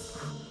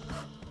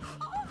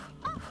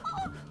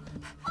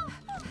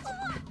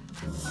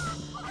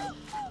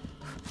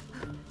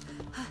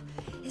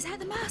 Is that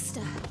the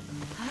master?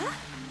 Huh?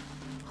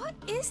 What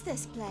is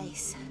this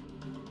place?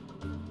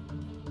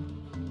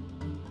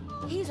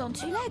 He's on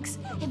 2 legs.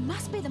 It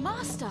must be the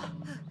master.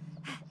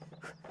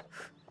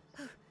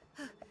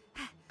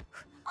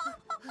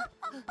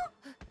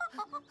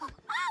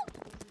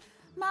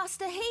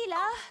 Master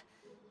Healer?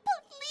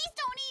 Please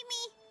don't eat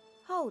me.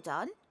 Hold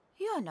on.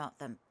 You're not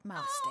the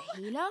master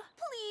healer.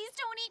 Please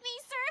don't eat me,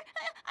 sir.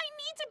 I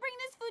need to bring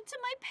this food to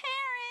my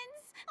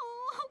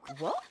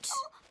parents. What?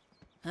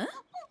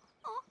 Huh?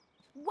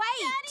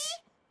 Wait! Daddy!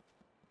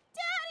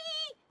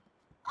 Daddy!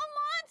 A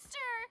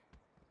monster!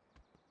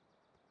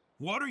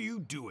 What are you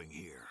doing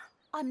here?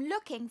 I'm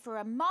looking for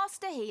a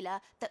master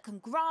healer that can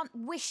grant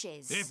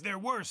wishes. If there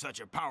were such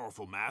a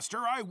powerful master,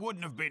 I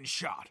wouldn't have been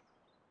shot.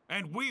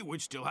 And we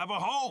would still have a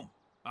home.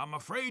 I'm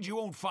afraid you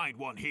won't find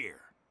one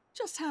here.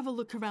 Just have a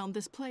look around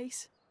this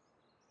place.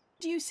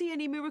 Do you see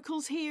any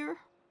miracles here?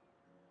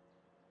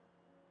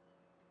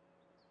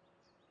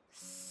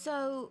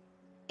 So,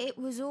 it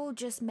was all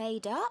just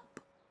made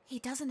up? He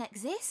doesn't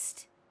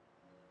exist?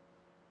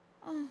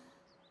 Oh,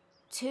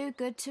 too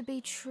good to be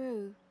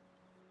true.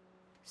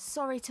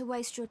 Sorry to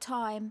waste your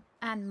time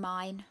and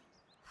mine.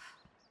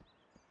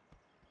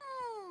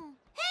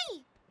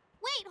 Hey!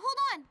 Wait, hold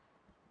on!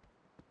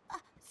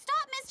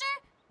 Stop, mister!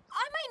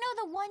 I might know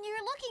the one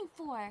you're looking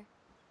for.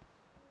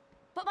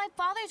 But my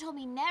father told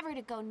me never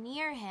to go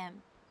near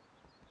him.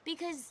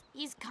 Because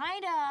he's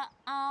kinda,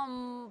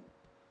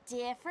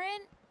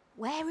 different.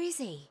 Where is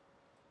he?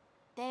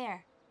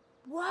 There.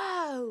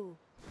 Whoa!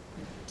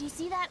 Do you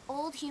see that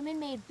old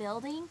human-made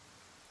building?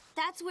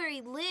 That's where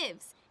he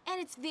lives, and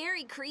it's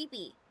very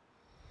creepy.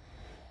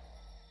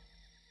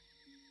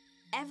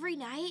 Every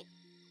night,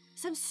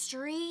 some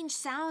strange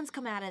sounds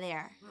come out of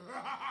there.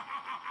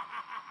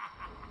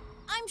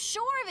 I'm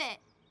sure of it.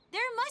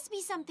 There must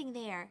be something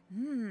there.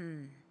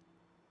 I'm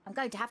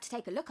going to have to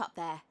take a look up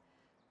there.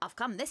 I've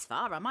come this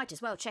far, I might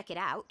as well check it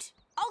out.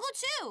 I'll go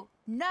too.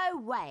 No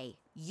way.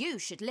 You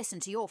should listen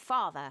to your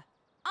father.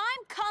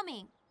 I'm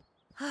coming.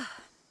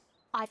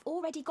 I've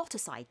already got a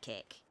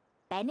sidekick.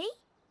 Beni?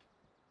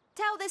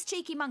 Tell this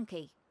cheeky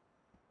monkey.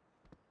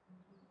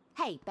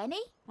 Hey, Beni?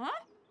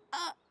 Huh?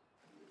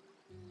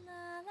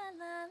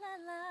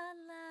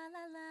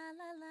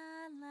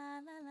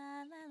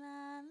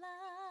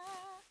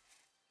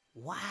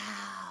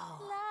 Wow.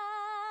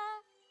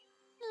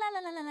 La la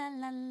la la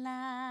la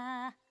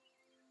la.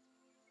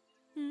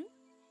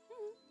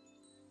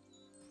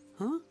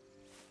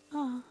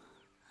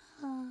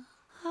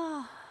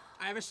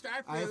 I have a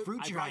starfruit. I have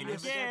fruit, Your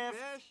Highness.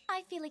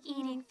 I feel like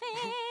eating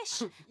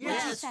fish. Yes.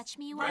 Would you fetch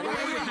me Right one?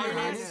 away, Your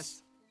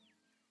Highness.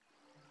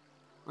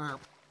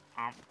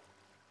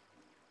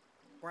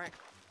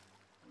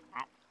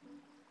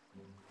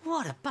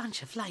 What a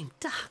bunch of lame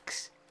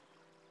ducks.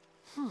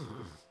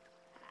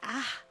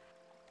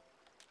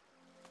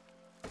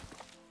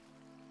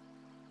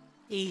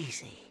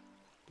 Easy,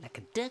 like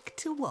a duck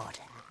to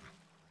water.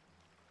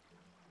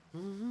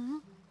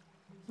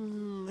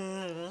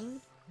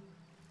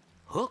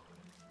 Hook.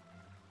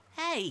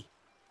 Hey.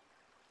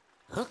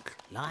 Hook,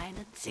 line,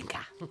 and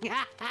sinker.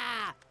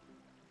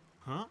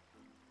 Huh?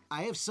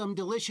 I have some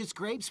delicious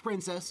grapes,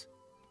 Princess.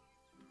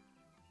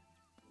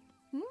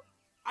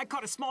 I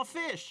caught a small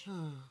fish.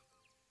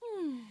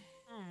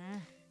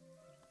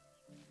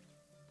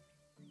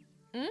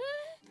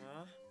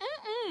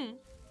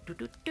 Do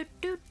do do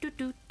do do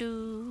do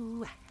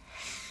do.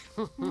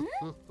 Quack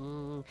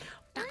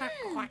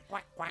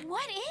quack quack.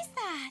 What is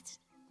that?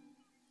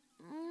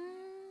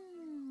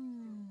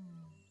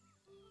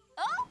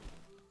 Oh!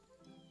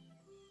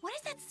 What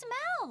is that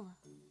smell?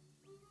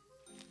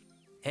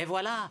 Et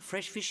voilà,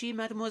 fresh fishy,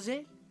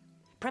 mademoiselle.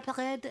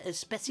 Prepared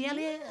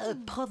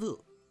spécialement pour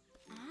vous.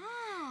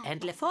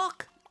 And le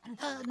fork?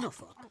 No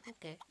fork.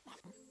 Okay.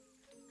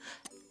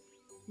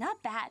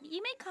 Not bad.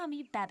 You may call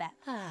me Bebe.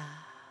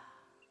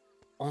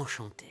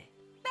 Enchanté.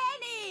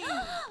 Beni!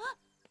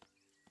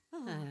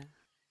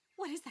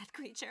 What is that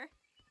creature?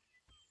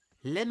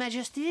 Le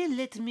Majesté,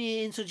 let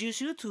me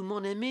introduce you to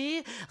mon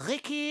ami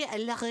Riki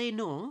The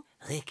Rhino.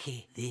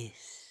 Riki,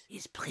 this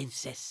is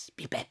Princess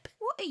Bebep.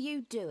 What are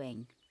you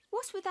doing?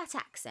 What's with that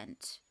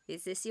accent?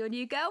 Is this your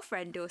new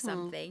girlfriend or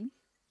something?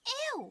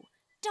 Ew!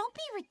 Don't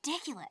be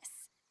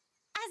ridiculous.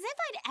 As if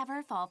I'd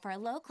ever fall for a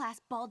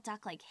low-class bald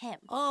duck like him.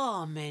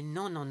 Oh, mais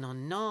non, non,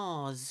 non,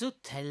 non.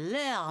 Zut à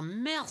l'heure,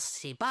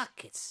 merci,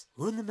 buckets.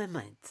 Un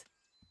moment.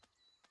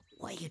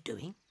 What are you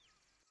doing?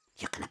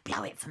 You're gonna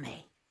blow it for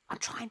me. I'm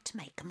trying to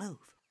make a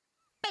move.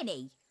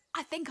 Beni,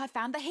 I think I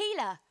found the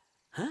healer.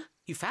 Huh?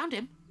 You found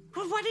him?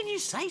 Well, why didn't you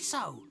say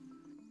so?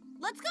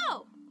 Let's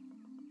go!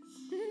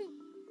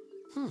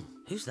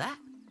 Who's that?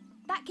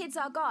 That kid's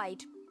our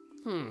guide.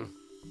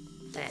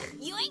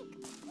 Yoink!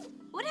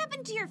 What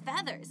happened to your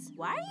feathers?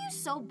 Why are you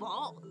so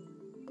bald?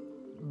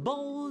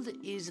 Bold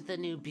is the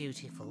new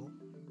beautiful.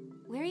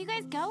 Where are you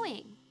guys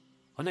going?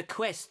 On a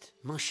quest,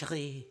 mon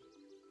chéri.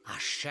 I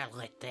shall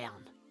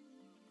return.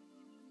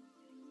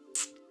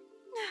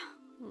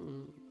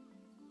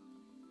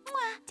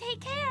 Mwah, take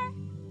care.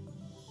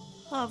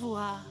 Au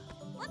revoir.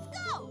 Let's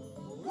go!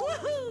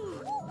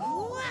 Woohoo!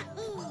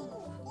 Woohoo!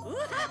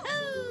 Woohoo!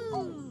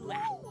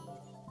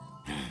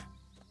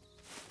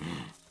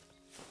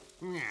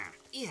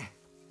 Yeah.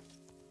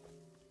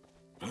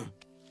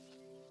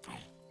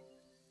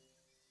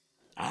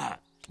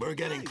 We're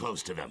getting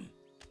close to them.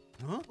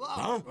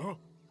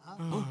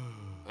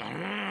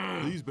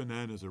 These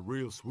bananas are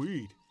real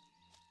sweet.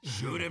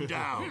 Shoot him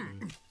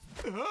down.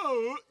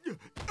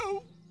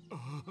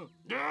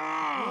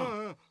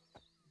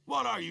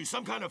 What are you,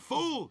 some kind of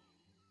fool?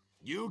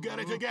 You get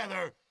it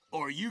together,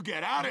 or you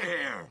get out of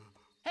here.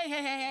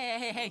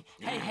 Hey.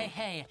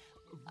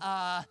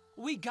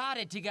 We got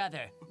it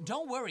together.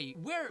 Don't worry.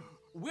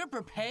 We're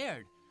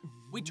prepared.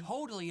 We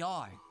totally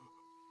are.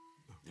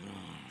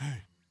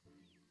 Hey,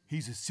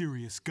 he's a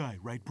serious guy,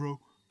 right, bro?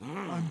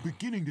 I'm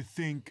beginning to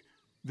think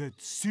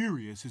that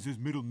Sirius is his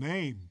middle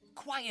name.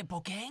 Quiet,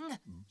 Bokang.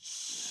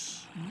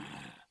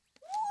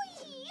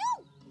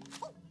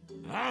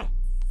 Huh?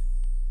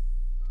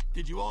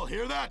 Did you all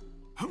hear that?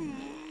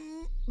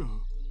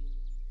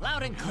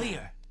 Loud and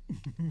clear.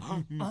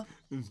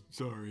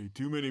 Sorry,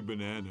 too many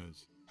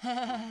bananas.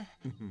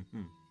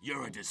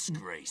 You're a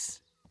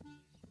disgrace.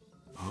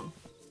 Huh?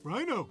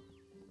 Rhino!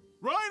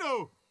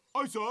 Rhino!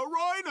 I saw a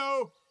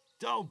rhino!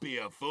 Don't be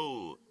a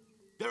fool.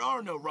 There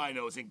are no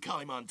rhinos in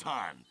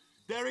Kalimantan.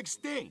 They're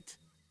extinct.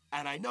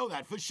 And I know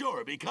that for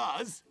sure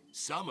because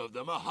some of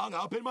them are hung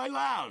up in my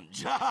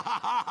lounge.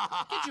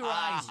 Get your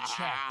eyes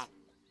checked.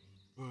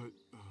 But,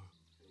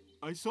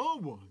 I saw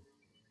one.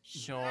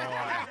 Sure.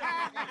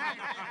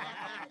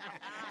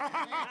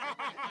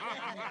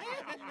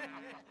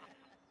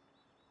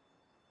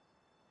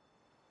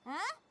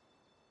 Huh?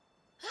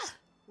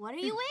 What are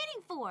you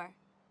waiting for?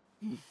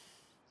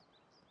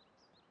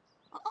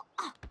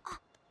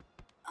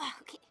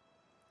 Okay.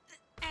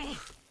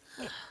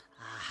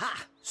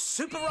 Aha!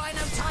 Super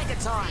Rhino Tiger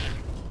time!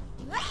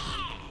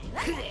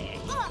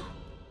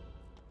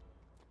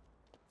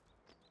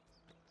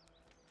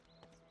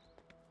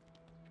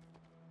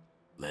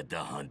 Let the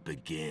hunt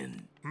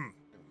begin.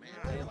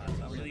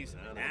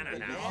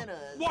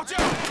 Watch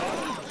out!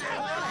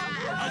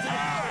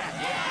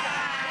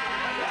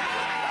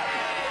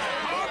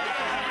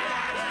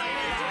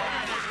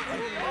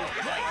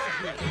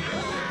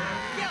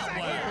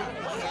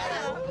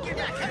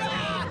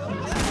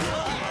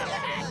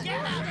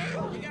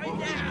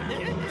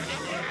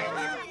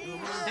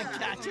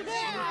 Catch it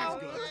now!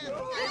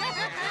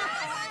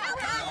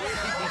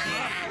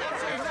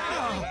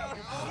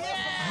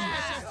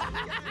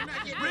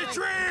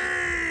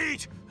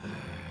 Retreat!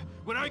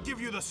 When I give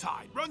you the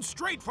sign, run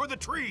straight for the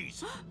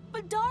trees.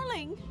 But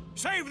darling...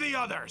 Save the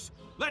others.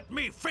 Let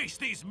me face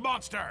these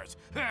monsters.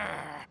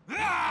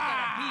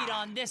 Beat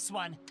on this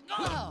one.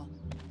 Oh.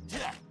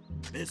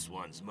 This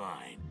one's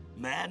mine.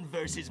 Man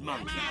versus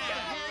monkey.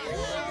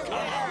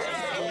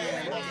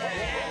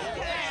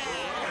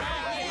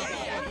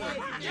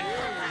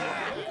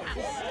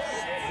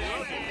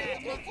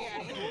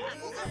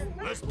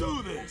 Let's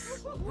do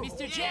this.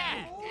 Mr.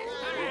 Jab.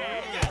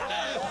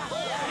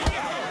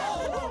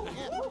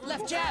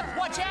 Left jab.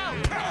 Watch out.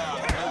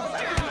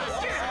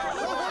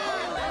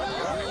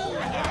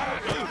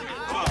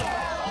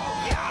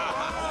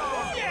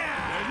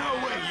 There's no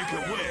way you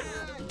can win.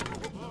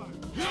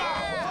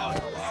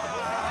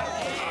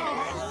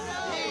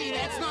 Hey,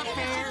 that's not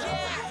fair!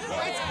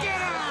 Let's get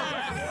him!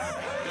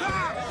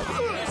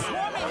 They're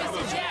swarming,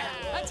 Mr. Jack.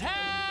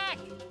 Attack!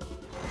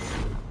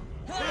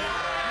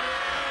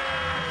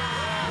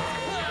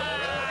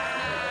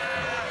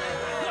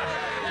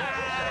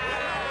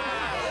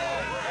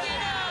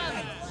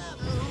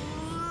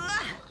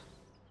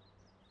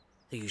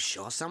 Are you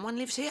sure someone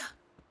lives here?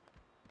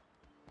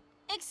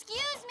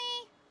 Excuse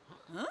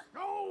me.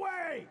 Go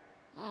away!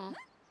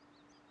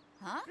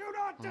 Huh? Do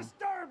not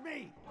disturb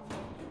me!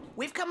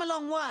 We've come a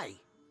long way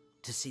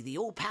to see the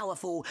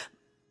all-powerful...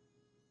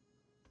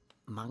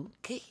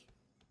 monkey?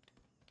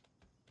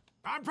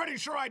 I'm pretty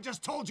sure I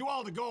just told you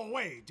all to go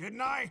away,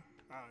 didn't I?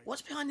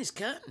 What's behind this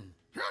curtain?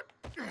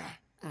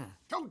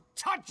 Don't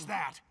touch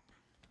that!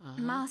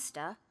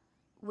 Master,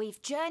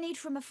 we've journeyed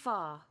from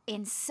afar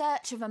in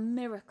search of a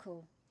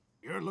miracle.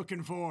 You're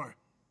looking for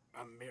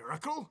a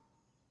miracle?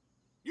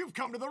 You've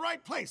come to the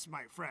right place,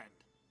 my friend.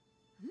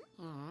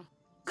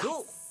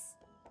 Cool.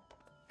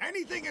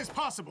 Anything is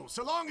possible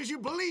so long as you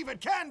believe it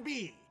can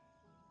be.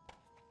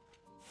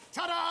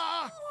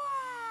 Ta-da!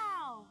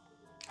 Wow.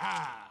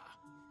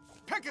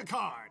 Pick a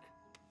card.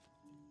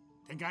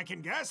 Think I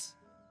can guess?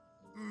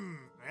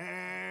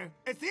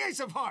 It's the Ace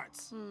of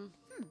Hearts.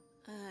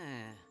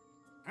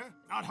 Huh?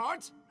 Not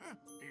hearts? Huh?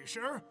 Are you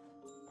sure?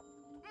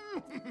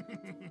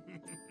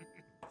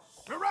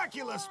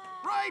 Miraculous,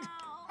 right?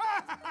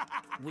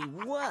 We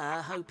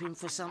were hoping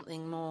for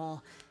something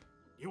more...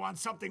 You want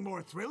something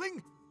more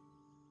thrilling?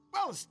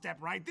 Well, step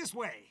right this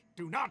way.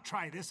 Do not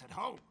try this at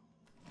home.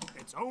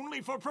 It's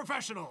only for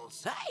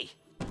professionals. Hey!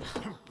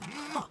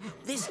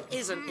 This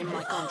isn't in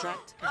my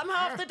contract. I'm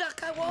half the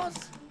duck I was.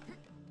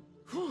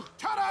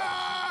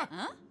 Ta-da!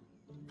 Huh?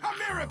 A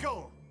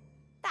miracle!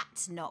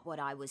 That's not what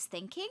I was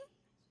thinking.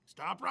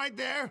 Stop right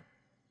there.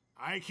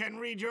 I can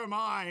read your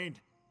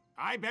mind.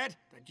 I bet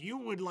that you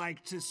would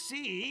like to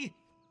see...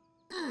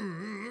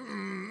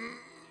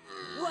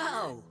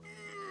 Whoa!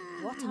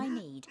 What I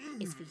need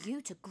is for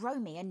you to grow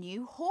me a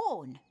new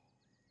horn.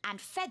 And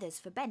feathers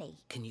for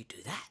Beni. Can you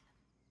do that?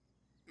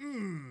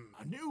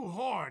 A new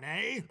horn,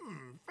 eh?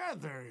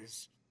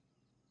 Feathers.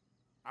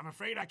 I'm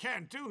afraid I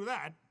can't do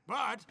that,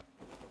 but...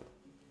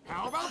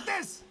 How about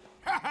this?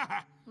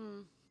 Huh?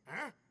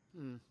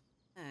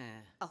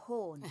 A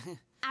horn.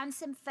 And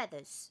some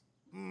feathers.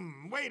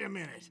 Wait a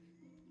minute.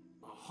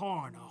 A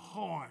horn, a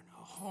horn,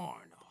 a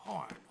horn, a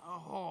horn, a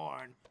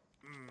horn.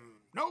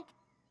 Nope.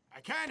 I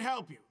can't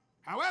help you.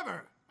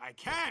 However, I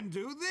can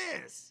do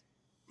this.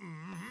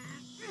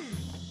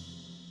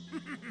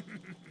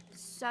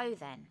 So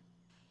then,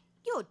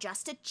 you're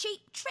just a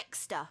cheap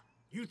trickster.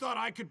 You thought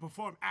I could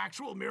perform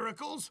actual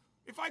miracles?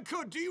 If I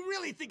could, do you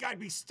really think I'd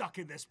be stuck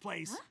in this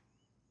place? Huh?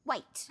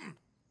 Wait.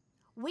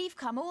 We've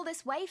come all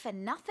this way for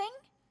nothing?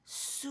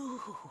 So...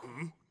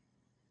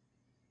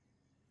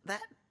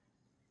 That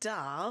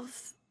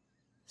dove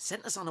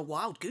sent us on a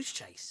wild goose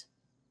chase.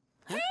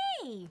 Huh?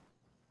 Hey!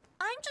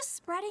 I'm just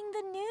spreading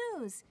the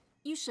news.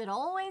 You should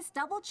always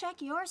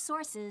double-check your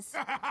sources.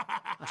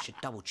 I should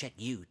double-check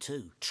you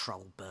too,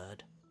 troll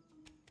bird.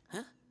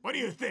 Huh? What do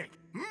you think?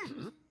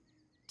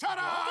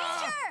 Ta-da!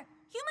 Teacher!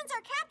 Humans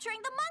are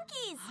capturing the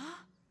monkeys!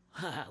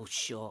 Oh,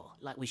 sure.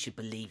 Like we should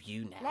believe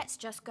you now. Let's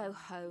just go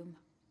home.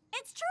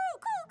 It's true!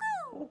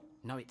 Go!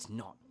 No, it's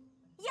not.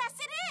 Yes,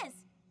 it is!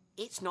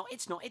 It's not.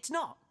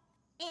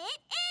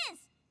 It is!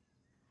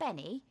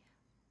 Benny,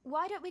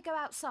 why don't we go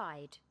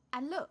outside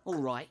and look? All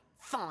right,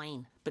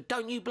 fine. But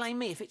don't you blame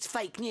me if it's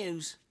fake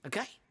news,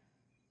 okay?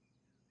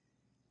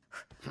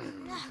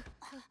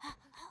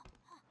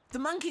 The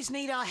monkeys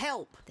need our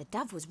help. The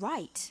dove was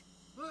right.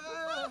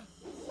 Father!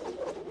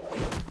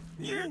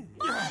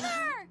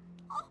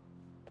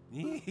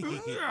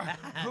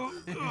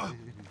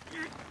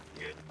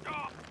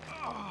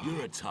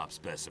 You're a top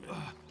specimen.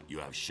 You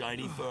have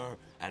shiny fur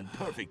and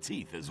perfect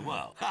teeth as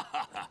well.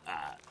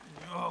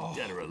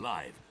 Dead or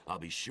alive, I'll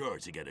be sure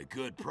to get a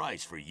good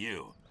price for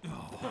you.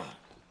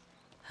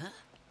 Huh?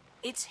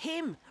 It's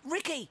him,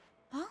 Riki.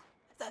 Huh?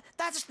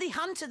 That's the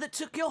hunter that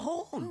took your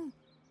horn.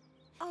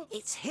 Oh.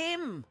 It's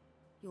him.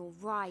 You're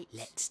right.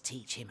 Let's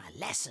teach him a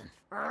lesson.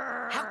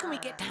 How can we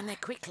get down there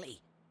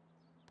quickly?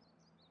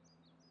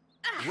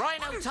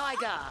 Rhino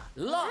Tiger,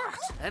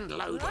 locked and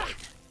loaded.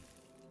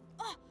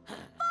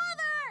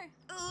 Father!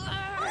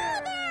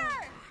 Father!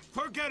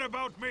 Forget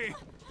about me!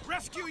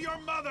 Rescue your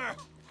mother!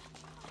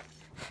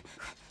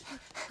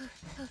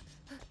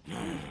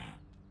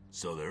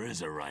 So there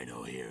is a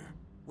rhino here.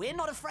 We're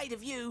not afraid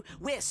of you.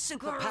 We're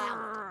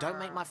superpowered. Don't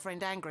make my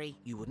friend angry.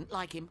 You wouldn't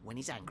like him when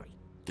he's angry.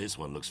 This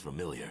one looks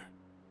familiar.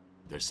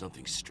 There's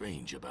something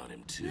strange about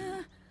him,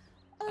 too.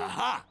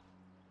 Aha!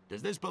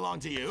 Does this belong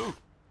to you?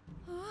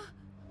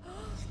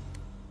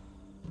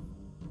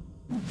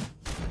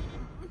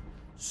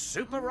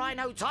 Super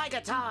Rhino Tiger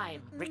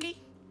time,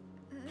 Riki.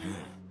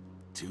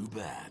 Too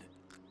bad.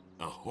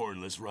 A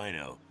hornless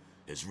rhino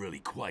is really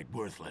quite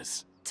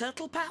worthless.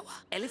 Turtle power?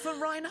 Elephant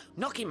rhino?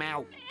 Knock him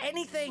out.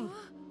 Anything.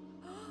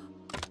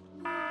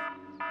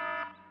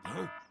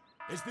 Huh?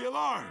 It's the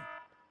alarm.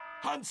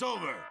 Hunt's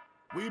over.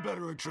 We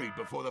better retreat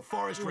before the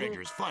forest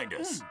rangers find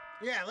us.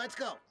 Yeah, let's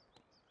go.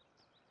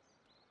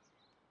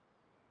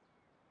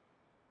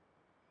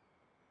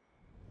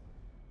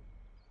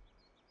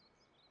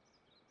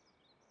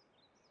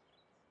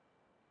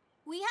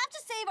 We have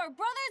to save our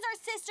brothers, our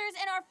sisters,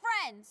 and our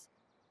friends.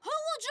 Who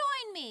will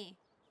join me?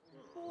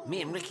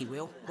 Me and Riki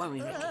will, won't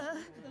we, Riki?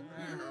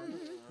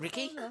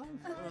 Riki?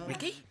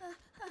 Riki?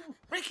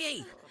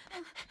 Riki!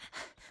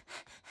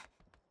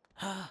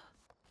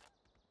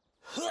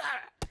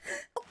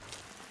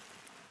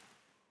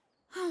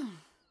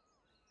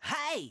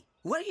 Hey,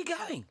 where are you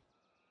going?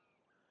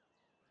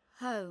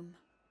 Home.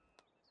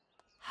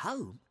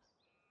 Home?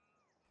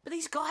 But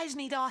these guys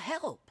need our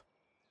help.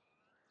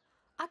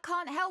 I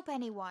can't help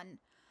anyone.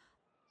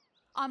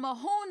 I'm a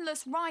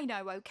hornless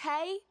rhino,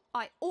 okay?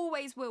 I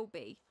always will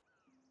be.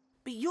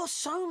 But you're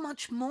so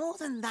much more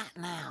than that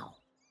now.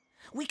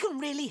 We can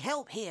really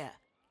help here.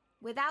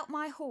 Without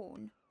my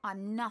horn,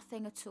 I'm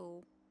nothing at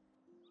all.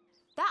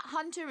 That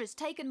hunter has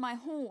taken my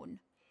horn.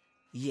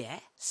 Yeah?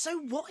 So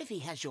what if he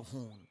has your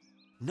horn?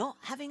 Not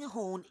having a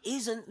horn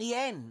isn't the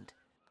end.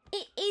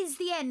 It is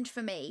the end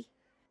for me.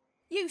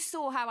 You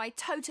saw how I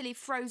totally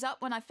froze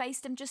up when I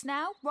faced him just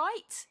now,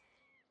 right?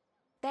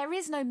 There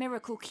is no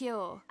miracle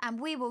cure, and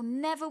we will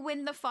never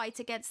win the fight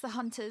against the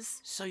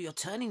hunters. So you're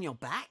turning your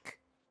back?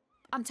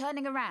 I'm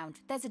turning around.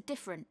 There's a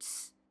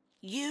difference.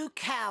 You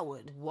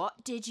coward.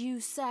 What did you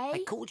say?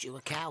 I called you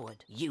a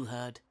coward. You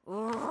heard.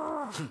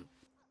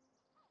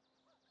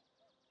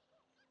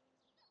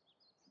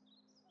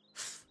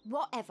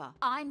 Whatever.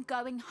 I'm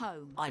going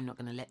home. I'm not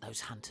going to let those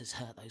hunters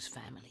hurt those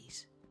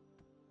families.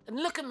 And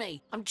look at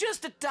me. I'm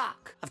just a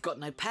duck. I've got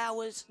no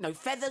powers, no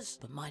feathers.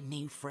 But my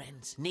new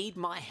friends need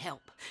my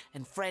help.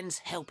 And friends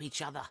help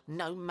each other,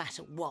 no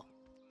matter what.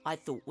 I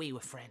thought we were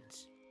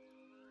friends.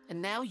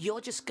 And now you're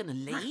just going to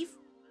leave?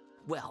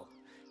 Well,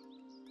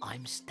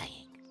 I'm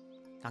staying.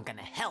 I'm going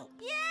to help.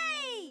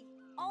 Yay!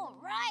 All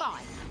right.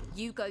 Fine.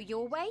 You go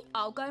your way,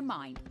 I'll go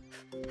mine.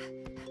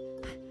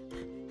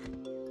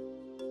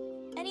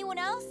 Anyone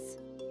else?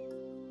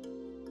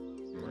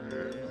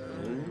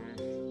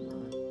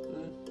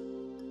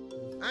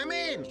 I'm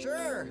in.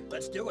 Sure.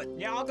 Let's do it.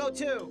 Yeah, I'll go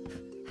too.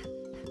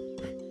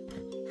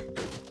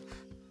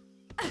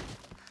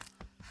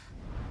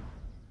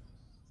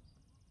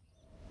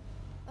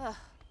 Ugh.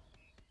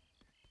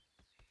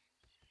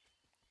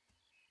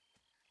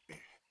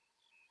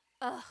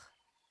 Ugh.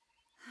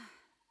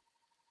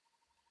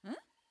 Huh?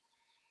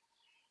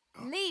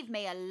 Leave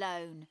me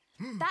alone.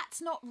 That's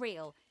not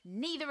real.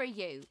 Neither are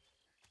you.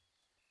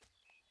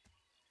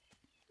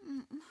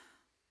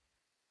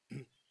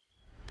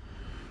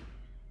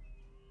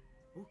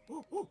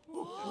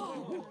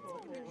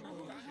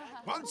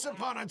 Once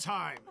upon a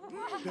time,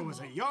 there was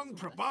a young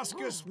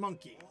proboscis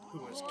monkey. who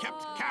was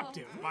kept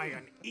captive by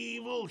an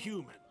evil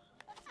human.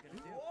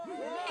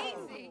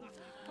 Amazing.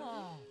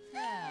 Oh,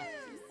 yeah.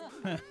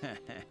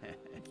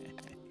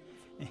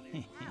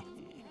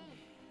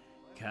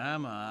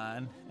 Come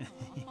on.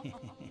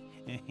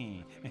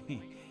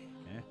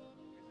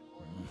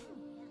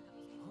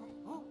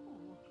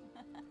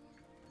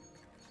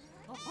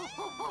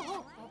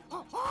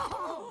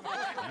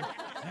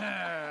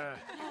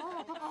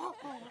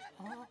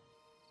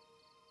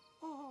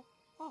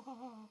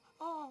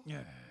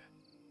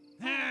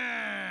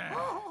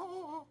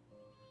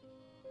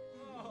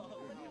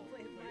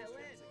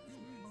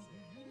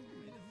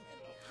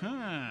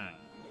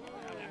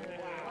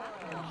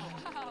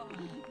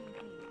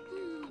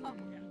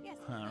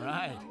 All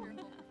right.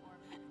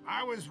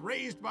 I was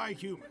raised by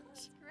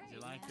humans. You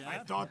like that? I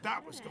thought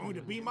that was going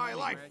to be my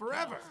life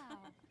forever.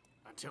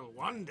 Until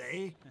one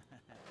day...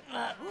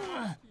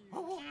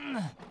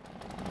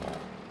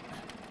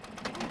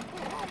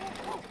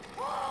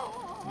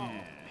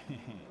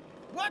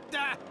 What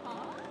the?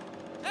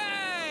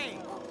 Hey!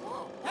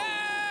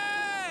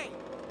 Hey!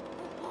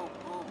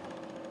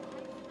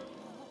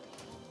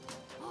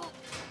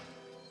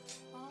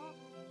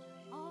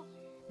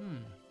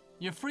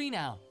 You're free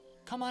now.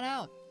 Come on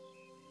out.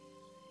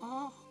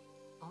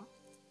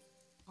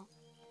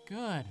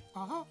 Good.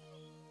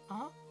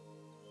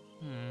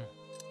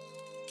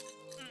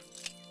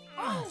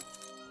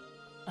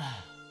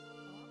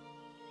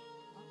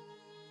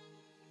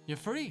 You're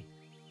free.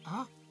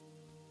 Huh?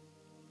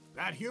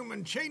 That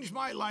human changed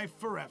my life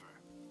forever.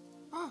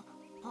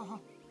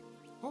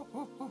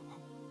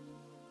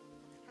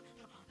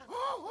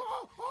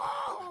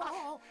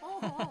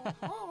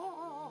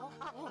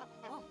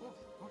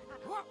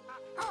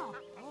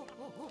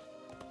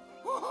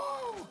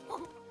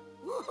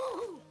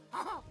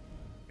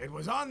 It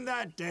was on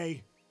that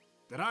day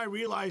that I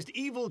realized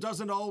evil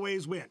doesn't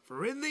always win,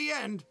 for in the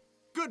end,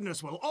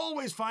 goodness will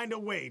always find a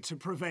way to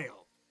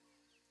prevail.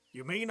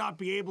 You may not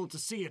be able to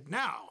see it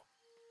now,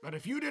 but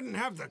if you didn't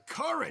have the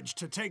courage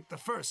to take the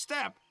first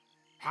step,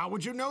 how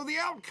would you know the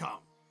outcome?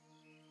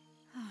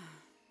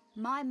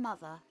 My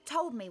mother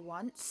told me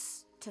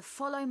once to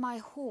follow my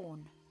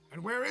horn.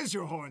 And where is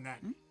your horn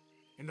then?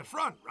 In the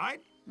front,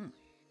 right?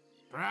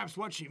 Perhaps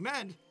what she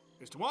meant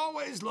is to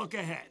always look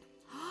ahead.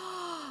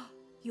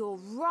 You're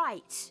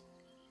right.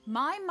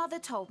 My mother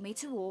told me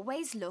to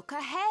always look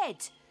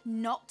ahead,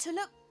 not to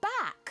look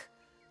back.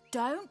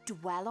 Don't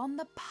dwell on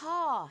the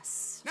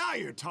past. Now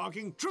you're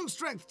talking. True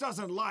strength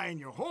doesn't lie in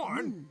your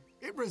horn.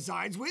 It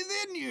resides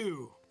within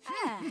you.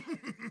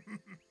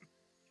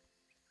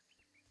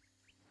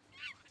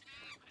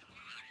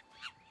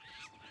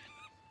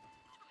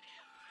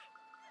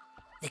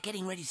 They're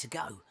getting ready to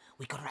go.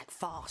 We gotta act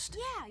fast.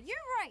 Yeah, you're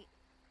right.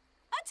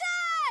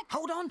 Attack!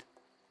 Hold on.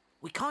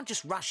 We can't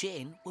just rush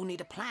in. We'll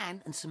need a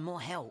plan and some more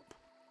help.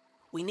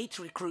 We need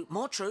to recruit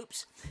more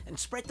troops and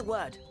spread the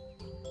word.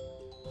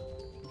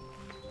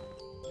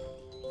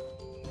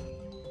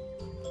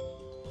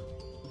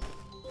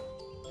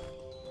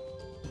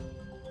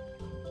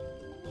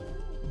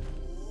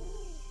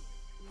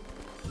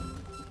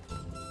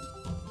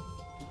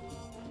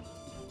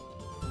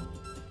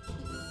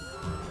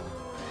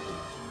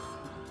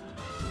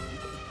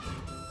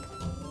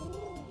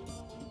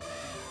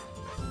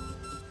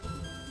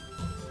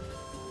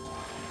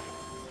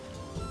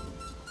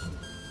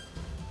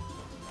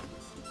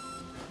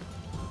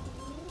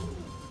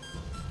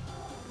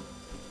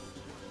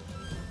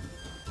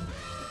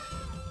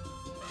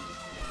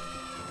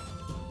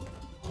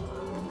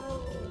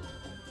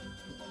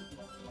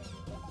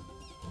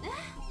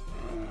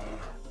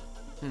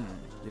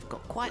 We've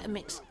got quite a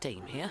mixed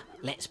team here.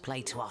 Let's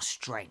play to our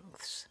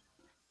strengths.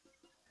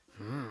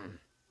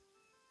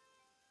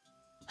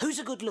 Who's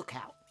a good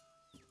lookout?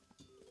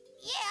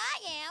 Yeah, I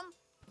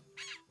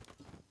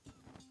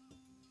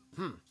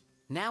am.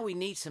 Now we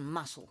need some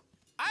muscle.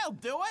 I'll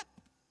do it.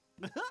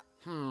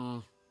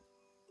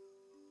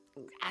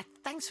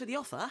 Thanks for the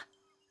offer,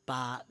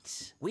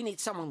 but we need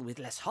someone with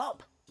less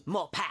hop,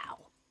 more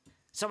pow.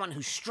 Someone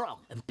who's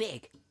strong and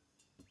big.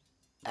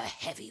 A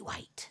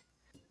heavyweight.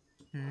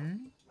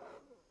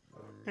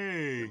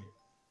 Hey,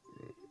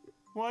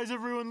 why is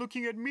everyone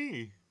looking at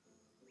me?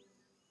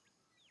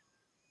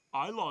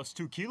 I lost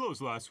 2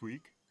 kilos last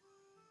week.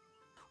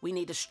 We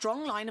need a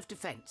strong line of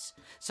defense.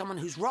 Someone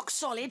who's rock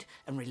solid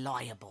and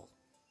reliable.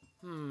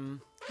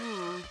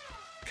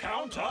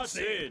 Count us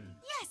in.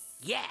 Yes.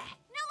 Yeah.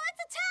 Now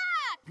let's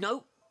attack.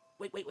 No.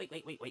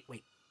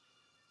 Wait.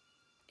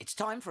 It's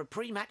time for a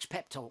pre-match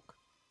pep talk.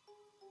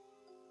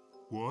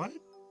 What?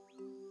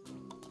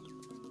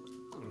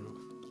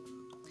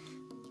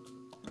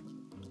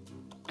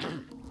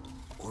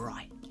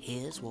 Alright,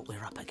 here's what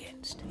we're up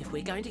against. If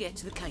we're going to get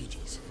to the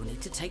cages, we'll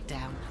need to take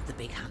down the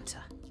big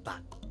hunter. But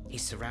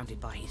he's surrounded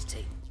by his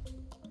team.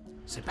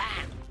 So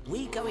bam!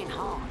 We go in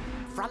hard,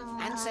 front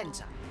and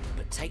centre,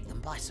 but take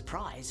them by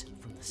surprise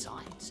from the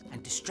sides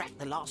and distract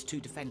the last 2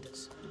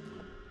 defenders.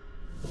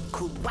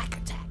 Called whack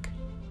attack.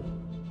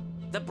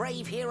 The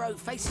brave hero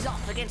faces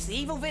off against the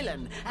evil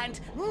villain and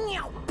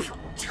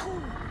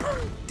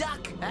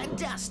duck and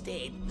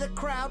dusted. The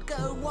crowd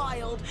go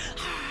wild.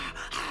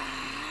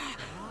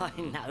 I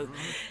know.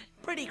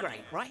 Pretty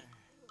great, right?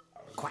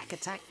 Quack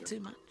attack too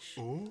much?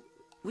 Oh?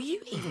 Were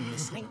you even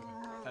listening?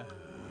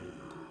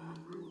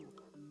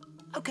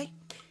 Okay,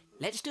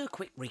 let's do a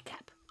quick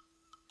recap.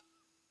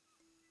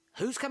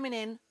 Who's coming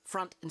in,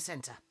 front and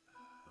centre?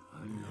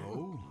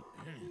 No.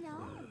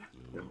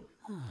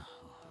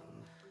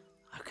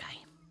 Okay,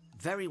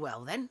 very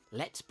well then.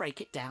 Let's break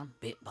it down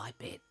bit by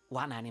bit,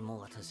 one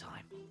animal at a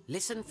time.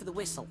 Listen for the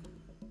whistle.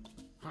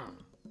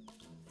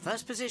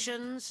 First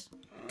positions.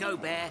 Go,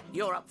 Bear,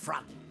 you're up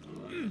front.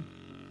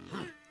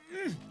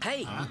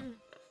 Hey.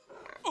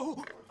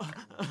 Oh.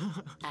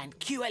 And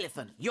Q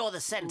Elephant, you're the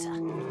centre.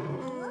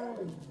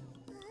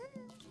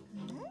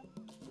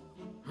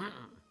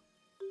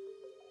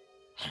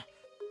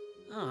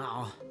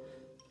 Oh,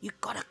 you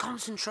gotta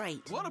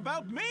concentrate. What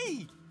about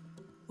me?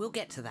 We'll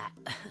get to that.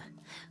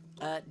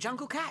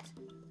 Jungle Cat?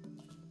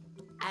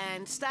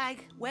 And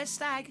Stag? Where's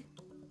Stag?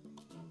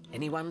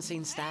 Anyone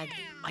seen Stag?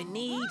 I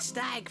need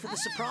Stag for the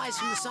surprise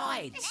from the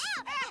sides.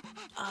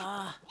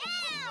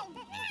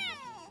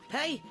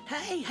 Hey!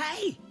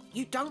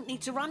 You don't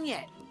need to run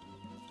yet.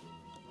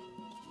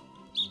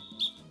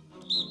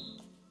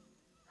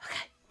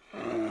 Okay.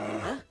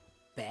 Huh?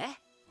 Bear?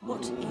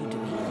 What are you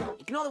doing?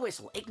 Ignore the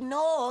whistle.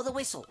 Ignore the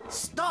whistle.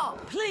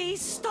 Stop!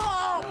 Please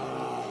stop!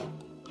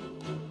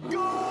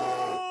 Go!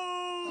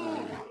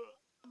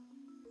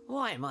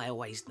 Why am I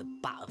always the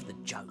butt of the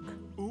joke?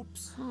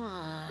 Oops. Come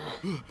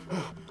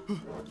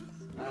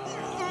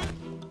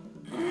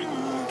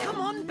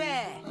on,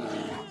 Bear!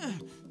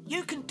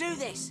 You can do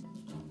this!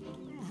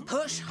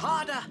 Push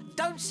harder!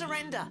 Don't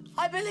surrender!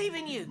 I believe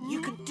in you!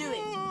 You can do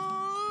it!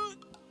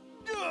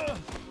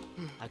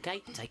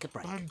 Okay, take a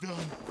break. I'm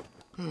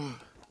done.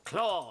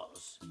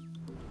 Claws.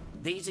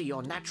 These are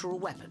your natural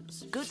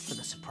weapons. Good for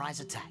the surprise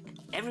attack.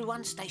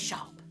 Everyone stay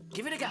sharp.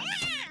 Give it a go.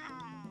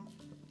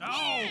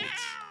 Ouch!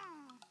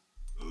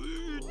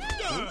 It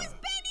was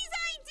Benny's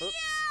idea!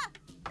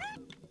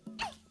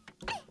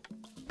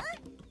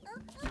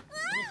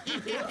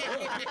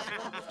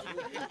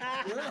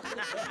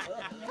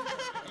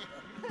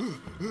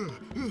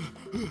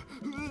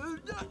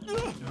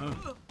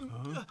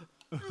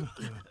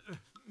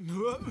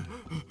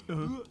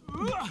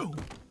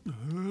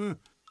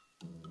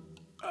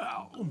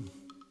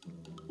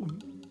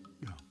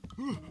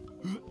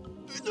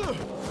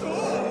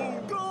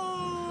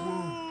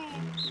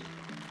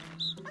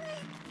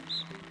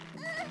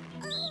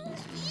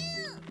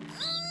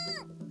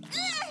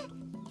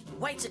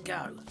 Way to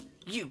go,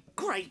 you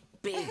great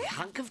big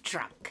hunk of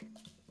trunk.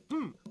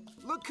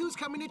 Look who's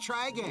coming to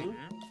try again.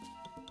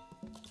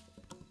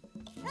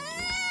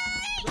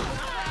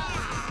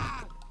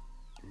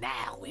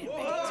 Now we're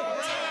ready to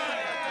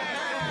attack.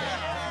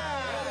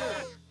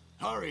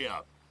 Hurry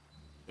up.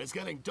 It's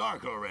getting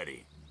dark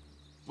already.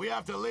 We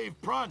have to leave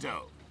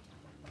pronto.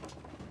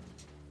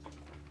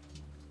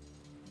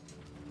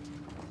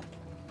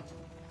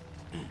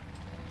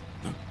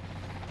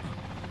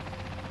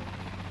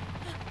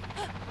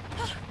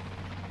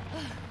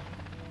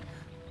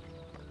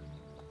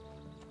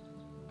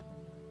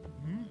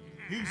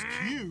 He's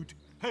cute.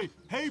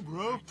 Hey,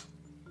 bro.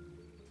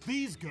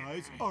 These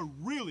guys are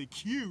really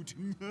cute.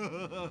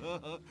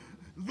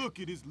 Look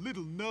at his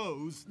little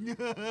nose.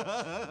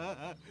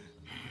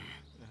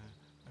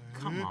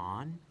 Come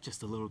on,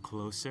 just a little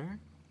closer.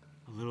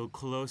 A little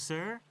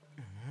closer.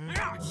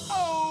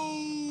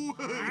 Oh!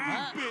 He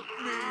bit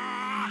me!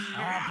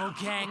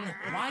 King,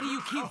 why do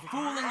you keep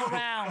fooling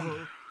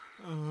around?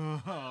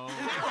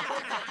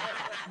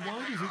 Why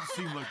does it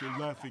seem like they're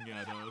laughing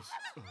at us?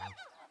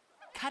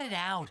 Cut it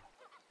out.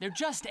 They're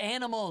just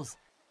animals.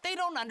 They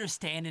don't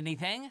understand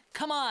anything.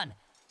 Come on,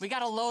 we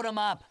gotta load them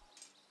up.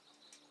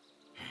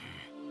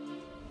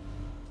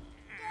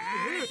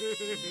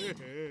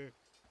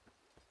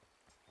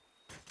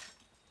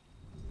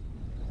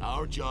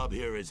 Our job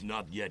here is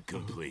not yet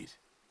complete.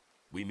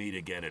 We meet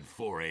again at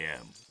 4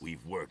 a.m.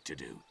 We've work to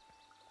do.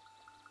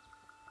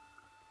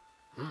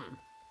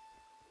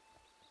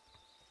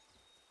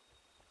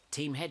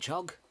 Team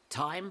Hedgehog,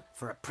 time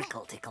for a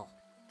prickle tickle.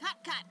 Cut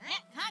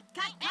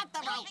the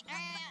rope.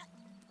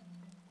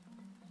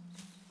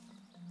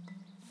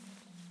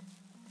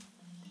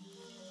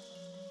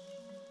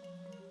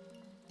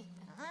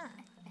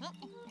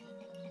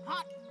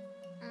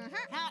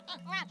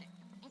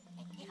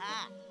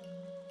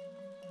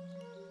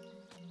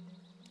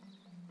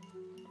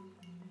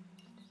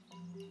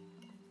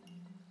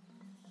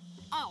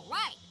 All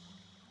right.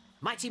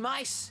 Mighty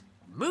Mice,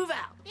 move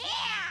out.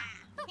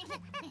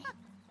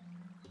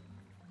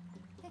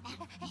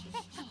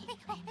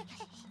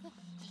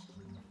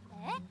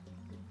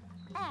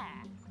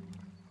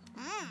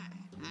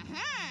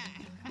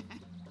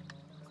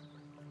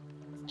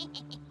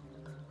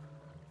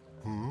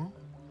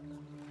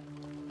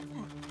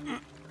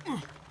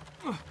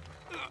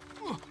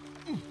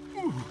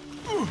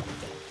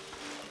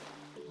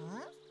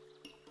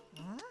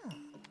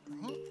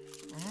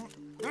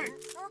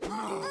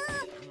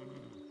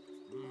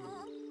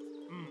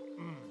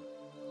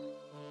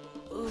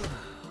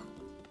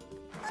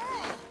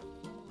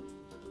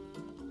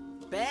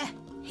 Bear,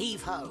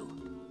 heave ho.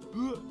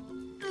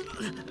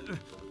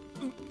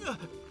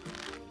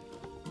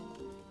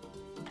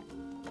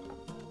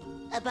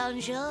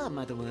 Bonjour,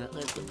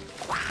 mademoiselle.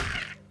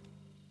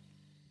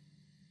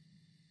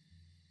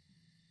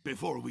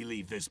 Before we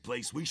leave this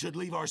place, we should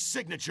leave our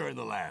signature in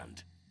the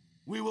land.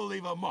 We will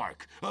leave a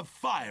mark of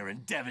fire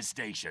and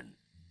devastation.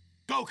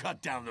 Go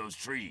cut down those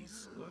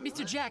trees.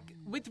 Mr. Jack,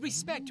 with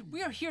respect,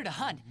 we are here to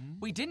hunt.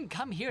 We didn't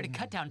come here to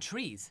cut down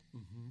trees.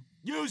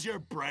 Use your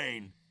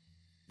brain.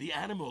 The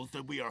animals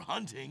that we are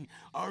hunting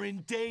are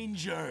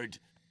endangered.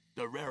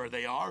 The rarer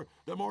they are,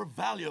 the more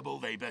valuable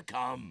they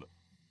become.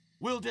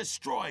 We'll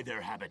destroy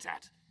their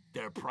habitat.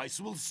 Their price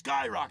will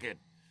skyrocket.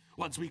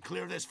 Once we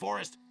clear this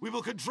forest, we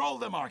will control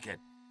the market.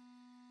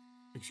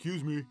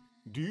 Excuse me,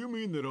 do you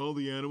mean that all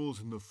the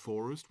animals in the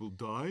forest will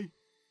die?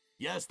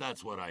 Yes,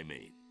 that's what I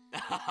mean.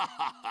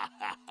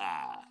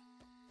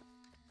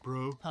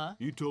 Bro,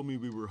 you told me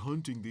we were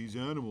hunting these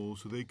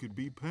animals so they could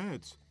be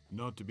pets,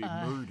 not to be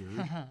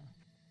murdered.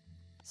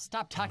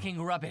 Stop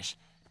talking rubbish.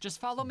 Just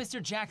follow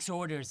Mr. Jack's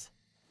orders.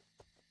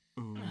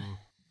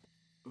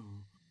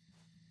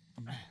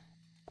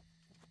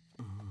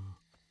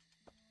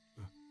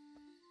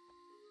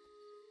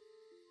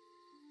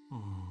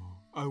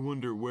 I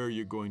wonder where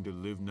you're going to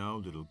live now,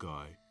 little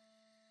guy.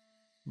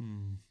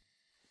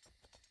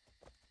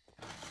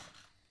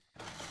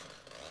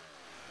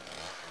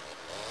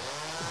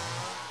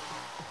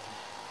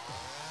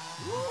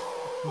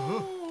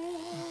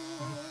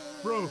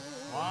 Bro.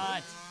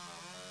 What?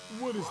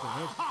 What is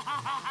that?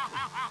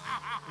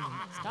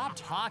 Stop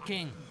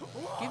talking.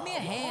 Give me a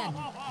hand.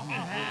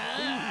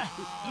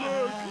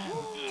 Look!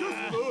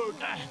 Just look!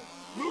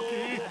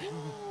 Looky!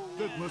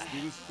 That must be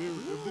the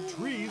spirit of the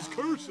trees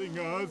cursing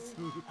us.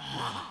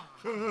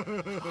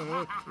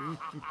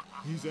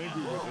 He's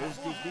angry with us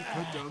because we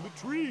cut down the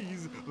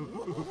trees.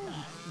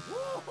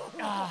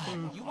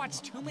 You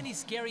watch too many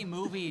scary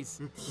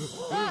movies.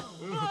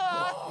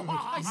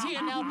 I see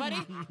it now,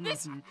 buddy.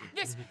 This is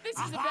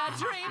a bad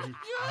dream.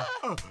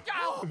 Ow.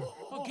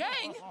 Oh,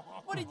 gang,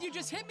 what did you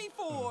just hit me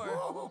for?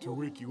 To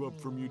wake you up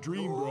from your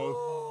dream, bro.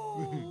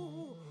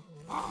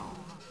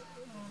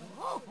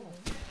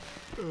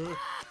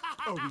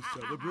 Are we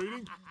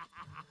celebrating?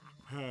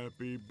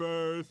 Happy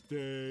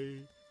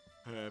birthday.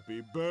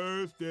 Happy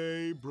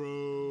birthday,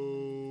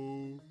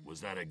 bro.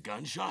 Was that a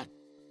gunshot?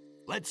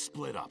 Let's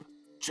split up.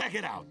 Check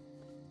it out.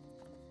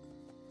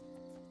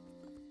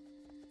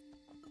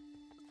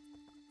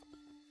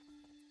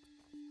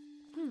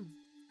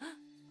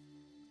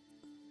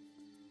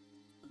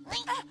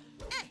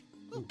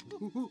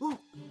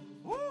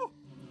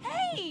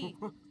 Hey!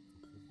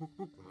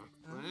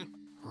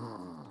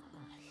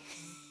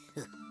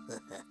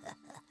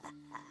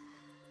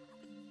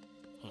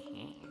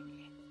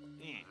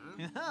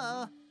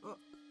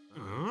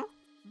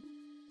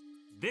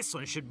 This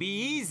one should be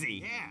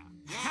easy. Yeah.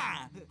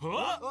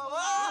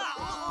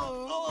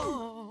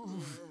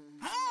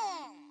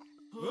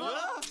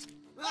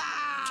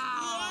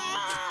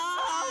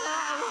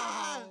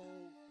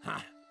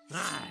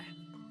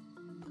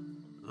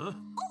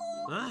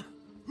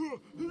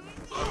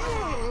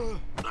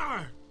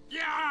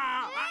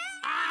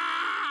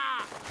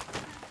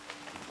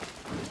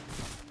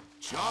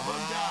 Chop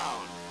him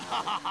down.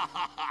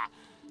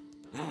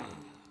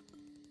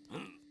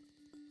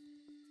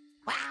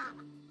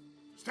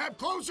 Step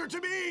closer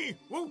to me!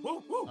 Whoa, whoa,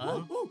 whoa,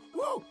 whoa, whoa,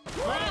 whoa!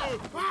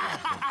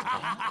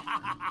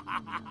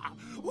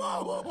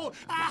 Whoa, whoa, whoa!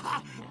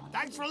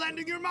 Thanks for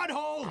lending your mud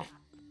hole!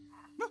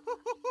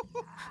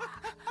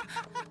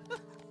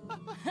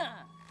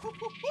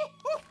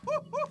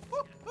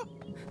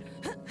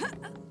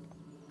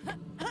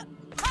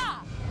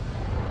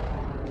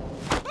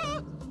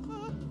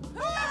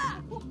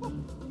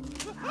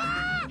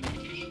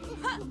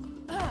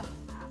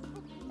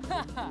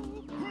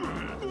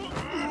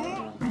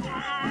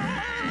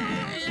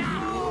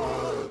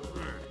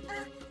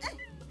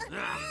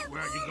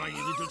 Where are you going,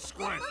 you little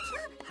squirt?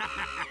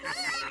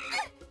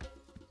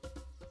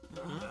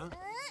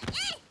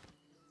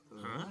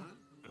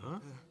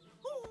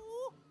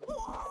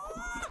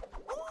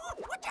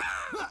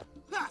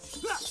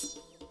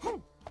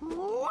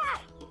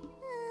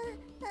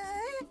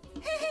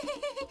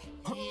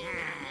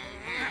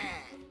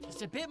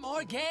 Just a bit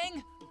more,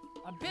 gang.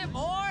 A bit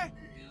more.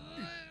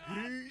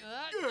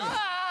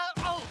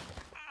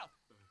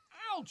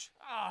 Ouch!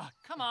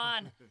 Come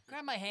on,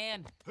 grab my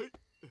hand.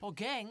 Well,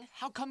 gang,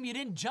 how come you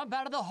didn't jump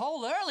out of the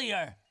hole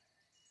earlier?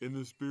 In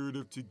the spirit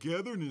of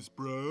togetherness,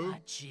 bro.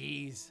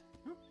 Jeez.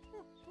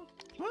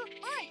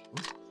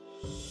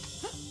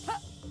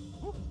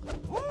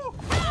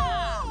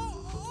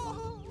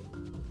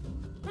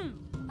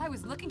 I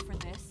was looking for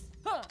this.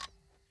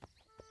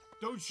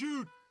 Don't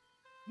shoot.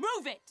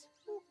 Move it!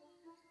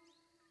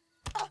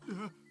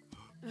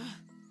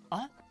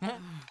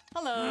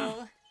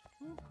 Hello.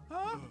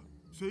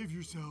 Save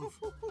yourself.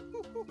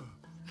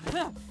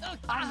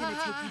 I'm gonna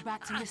take you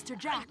back to Mr.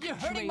 Jack. You're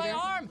hurting my traitor.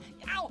 arm.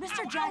 Ow!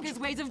 Mr. Jack has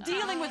ways of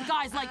dealing with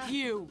guys like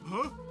you.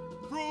 Huh?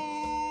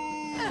 Bro!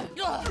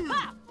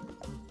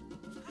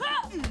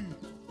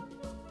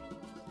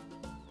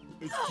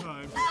 It's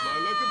time to fly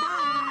like a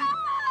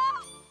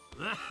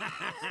bird.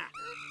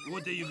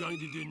 What are you going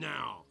to do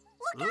now?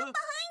 Look out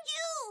behind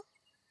you!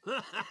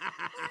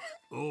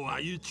 Oh, are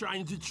you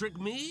trying to trick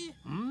me?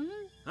 Hmm?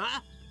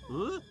 Huh?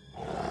 Huh?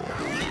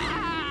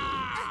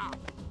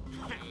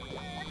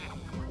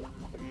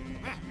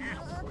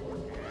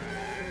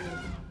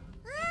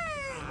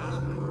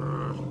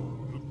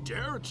 You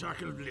dare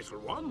attack a little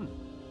one?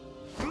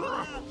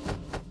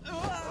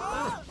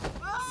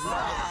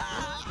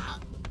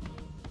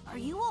 Are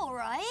you all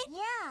right?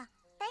 Yeah,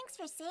 thanks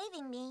for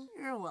saving me.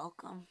 You're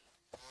welcome.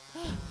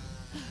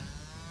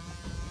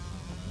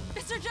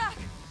 Mr. Jack!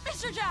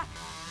 Mr. Jack!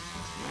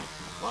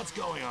 What's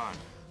going on?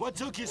 What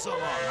took you so long,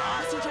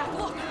 huh? Mr. Jack,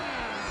 look!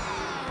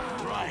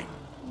 Right.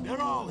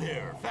 They're all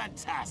here.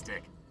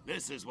 Fantastic.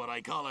 This is what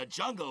I call a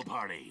jungle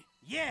party.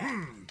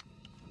 Yeah.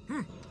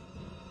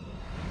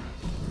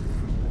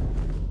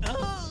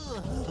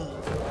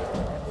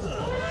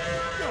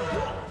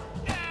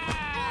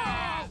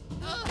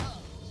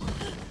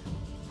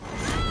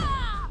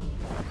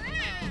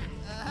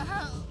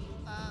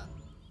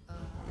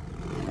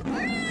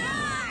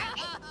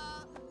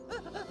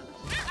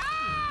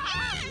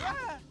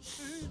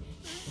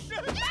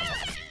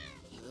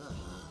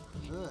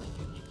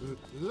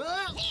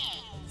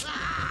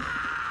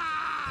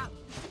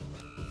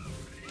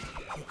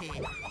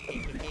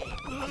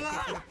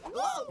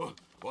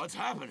 What's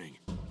happening?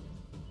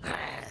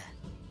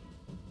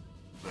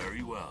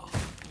 Very well.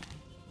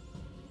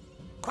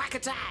 Quack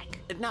attack!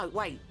 No,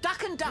 wait.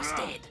 Duck and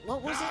dusted.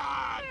 What was it?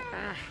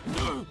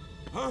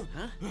 Huh?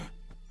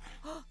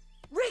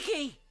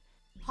 Riki!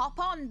 Hop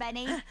on,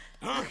 Beni.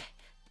 Huh?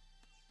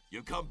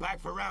 You come back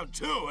for round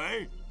 2,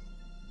 eh?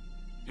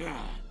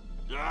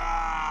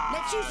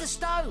 Let's use the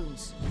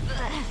stones.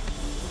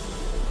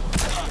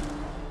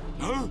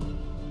 Huh?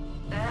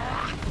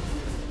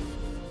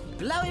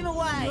 Blow him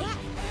away.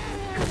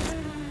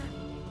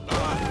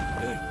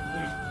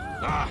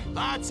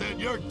 That's it.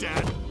 You're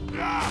dead.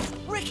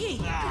 Riki!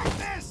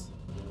 This!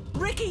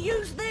 Riki,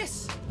 use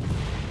this!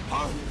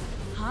 Huh?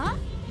 Huh?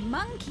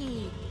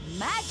 Monkey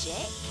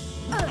magic?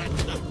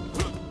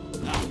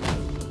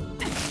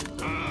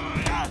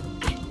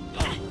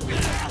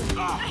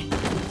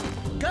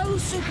 Go,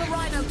 Super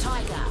Rhino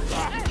Tiger!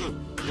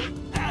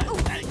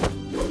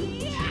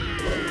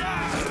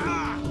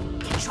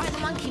 Try the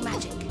monkey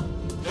magic.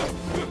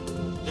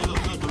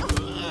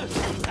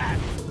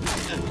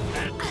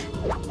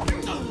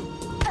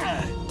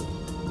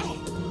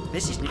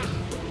 This is new. Hey,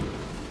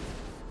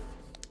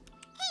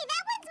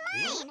 that one's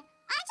mine!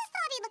 I just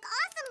thought he'd look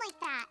awesome like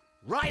that.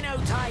 Rhino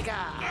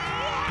Tiger!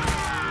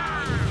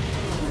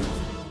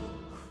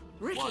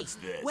 Riki, What's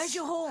this? where's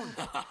your horn?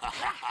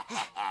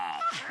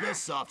 This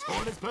soft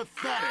horn is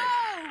pathetic.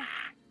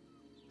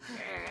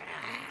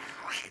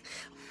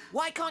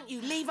 Why can't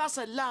you leave us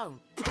alone?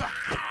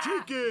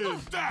 Chicken!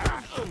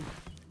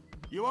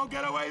 You won't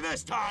get away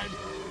this time.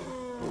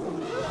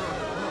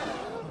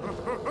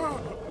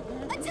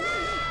 Attack!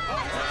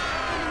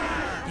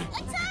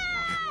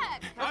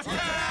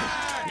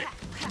 Attack!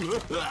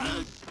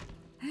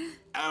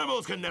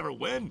 Animals can never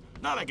win,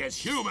 not against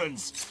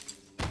humans.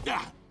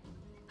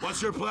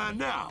 What's your plan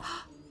now?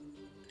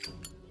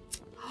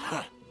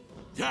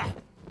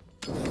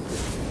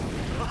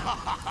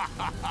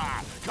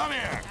 Come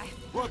here.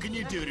 What can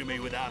you do to me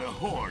without a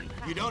horn?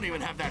 You don't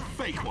even have that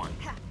fake one.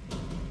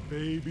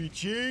 Baby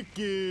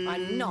chicken.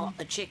 I'm not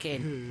a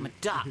chicken. I'm a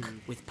duck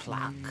with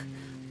pluck.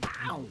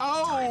 Ow!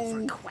 Oh. Time for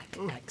a quick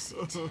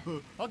exit.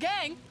 Oh,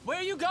 gang, where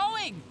are you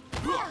going?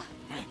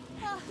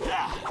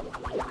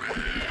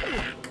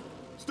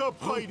 Stop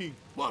fighting.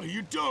 What are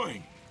you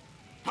doing?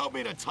 Help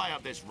me to tie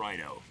up this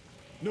rhino.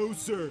 No,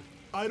 sir.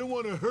 I don't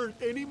want to hurt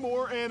any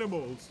more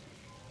animals.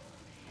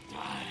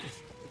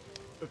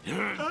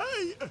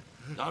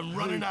 I'm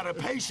running out of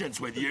patience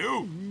with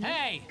you.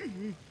 Hey,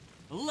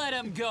 let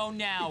him go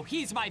now.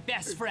 He's my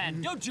best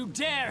friend. Don't you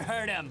dare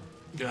hurt him.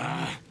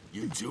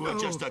 You two are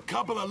just a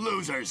couple of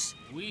losers.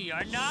 We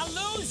are not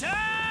losers!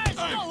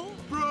 Hey,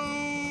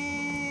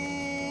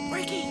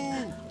 Riki,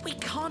 we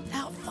can't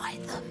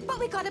outfight them. But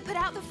we gotta put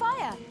out the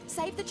fire.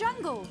 Save the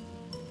jungle.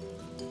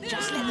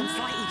 Just let them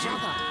fight each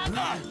other.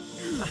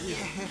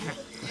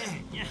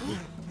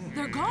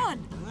 They're gone.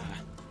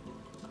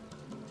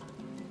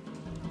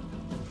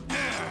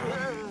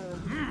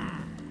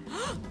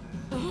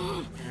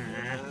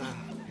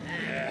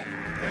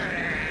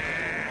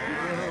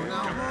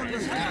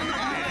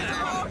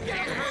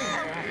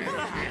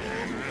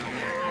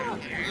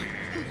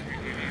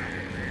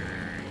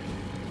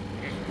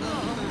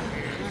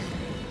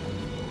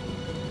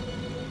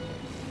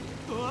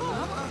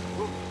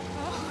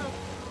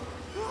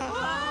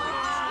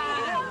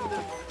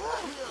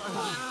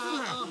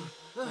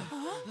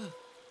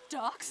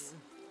 Ducks?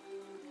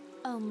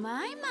 Oh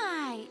my.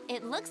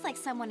 It looks like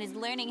someone is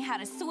learning how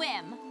to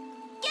swim.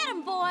 Get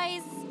 'em,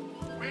 boys!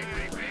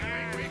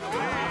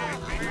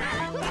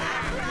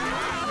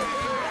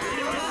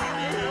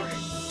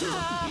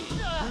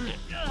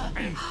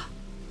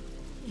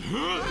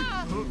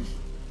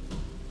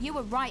 You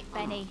were right,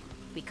 Beni.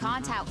 We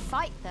can't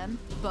outfight them,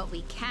 but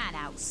we can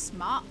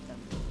outsmart them.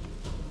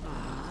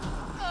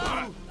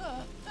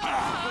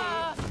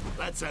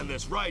 Let's end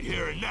this right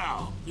here and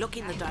now. Look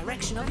in the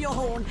direction of your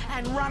horn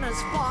and run as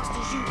fast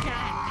as you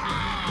can.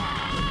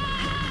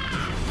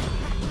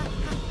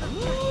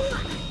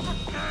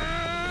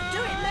 Do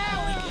it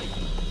now, Ricky.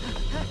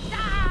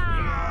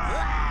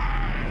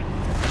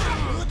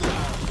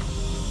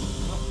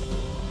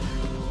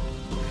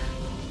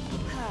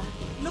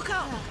 Look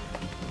up.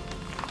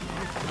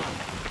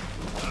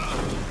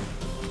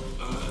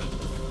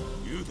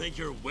 You think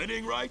you're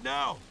winning right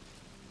now?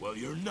 Well,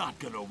 you're not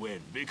gonna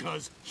win,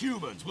 because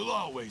humans will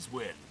always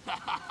win.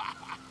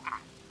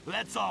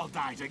 Let's all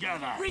die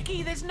together.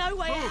 Ricky, there's no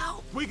way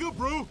out. Wake up,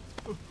 bro.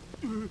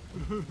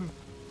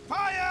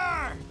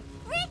 Fire!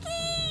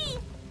 Riki!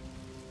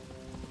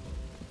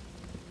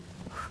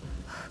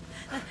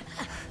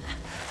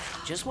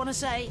 Just want to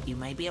say, you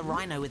may be a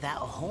rhino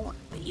without a horn,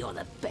 but you're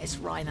the best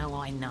rhino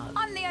I know.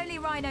 I'm the only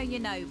rhino you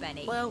know,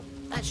 Beni. Well,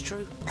 that's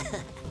true.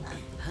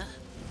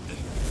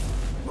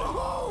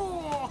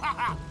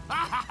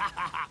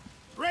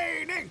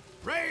 Raining!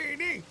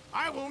 Raining!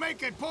 I will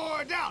make it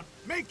pour down!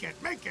 Make it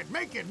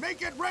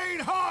rain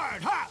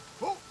hard! Ha!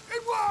 Oh,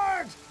 it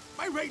worked!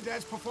 My rain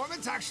dance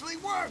performance actually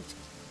worked!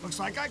 Looks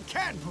like I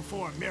can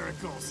perform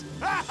miracles!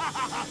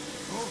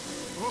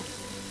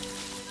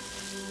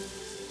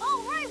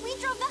 All right, we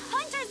drove the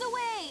hunters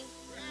away!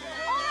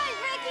 All right,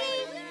 Riki!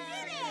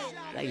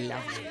 They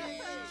love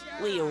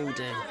you. We all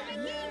do.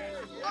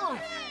 Oh,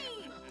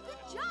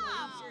 Good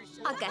job!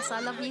 I guess I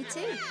love you too.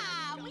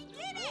 Yeah, we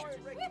did it!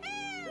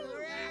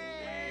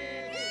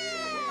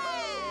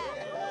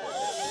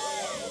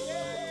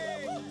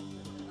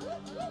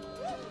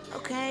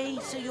 Okay,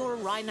 so you're a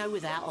rhino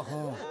without a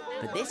horn.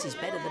 But this is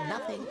better than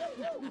nothing.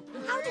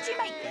 How did you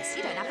make this?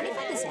 You don't have any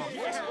feathers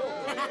left.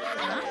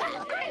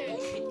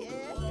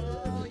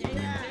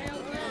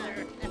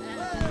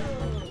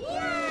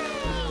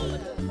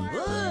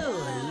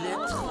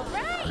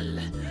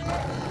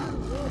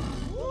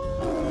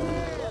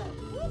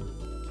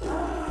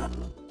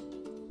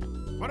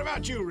 What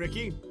about you,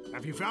 Riki?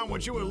 Have you found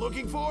what you were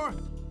looking for?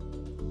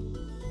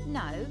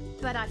 No,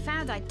 but I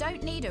found I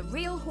don't need a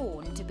real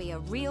horn to be a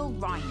real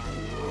rhino.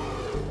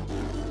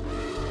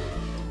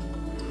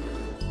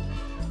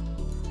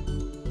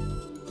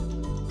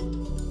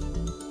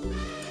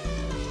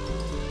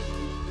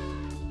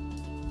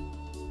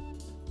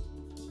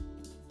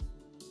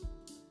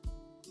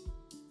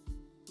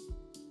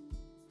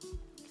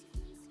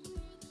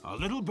 A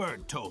little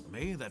bird told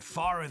me that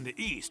far in the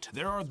east,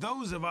 there are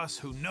those of us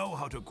who know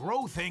how to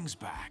grow things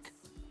back.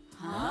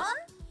 Huh?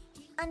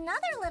 Another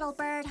little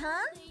bird,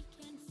 huh?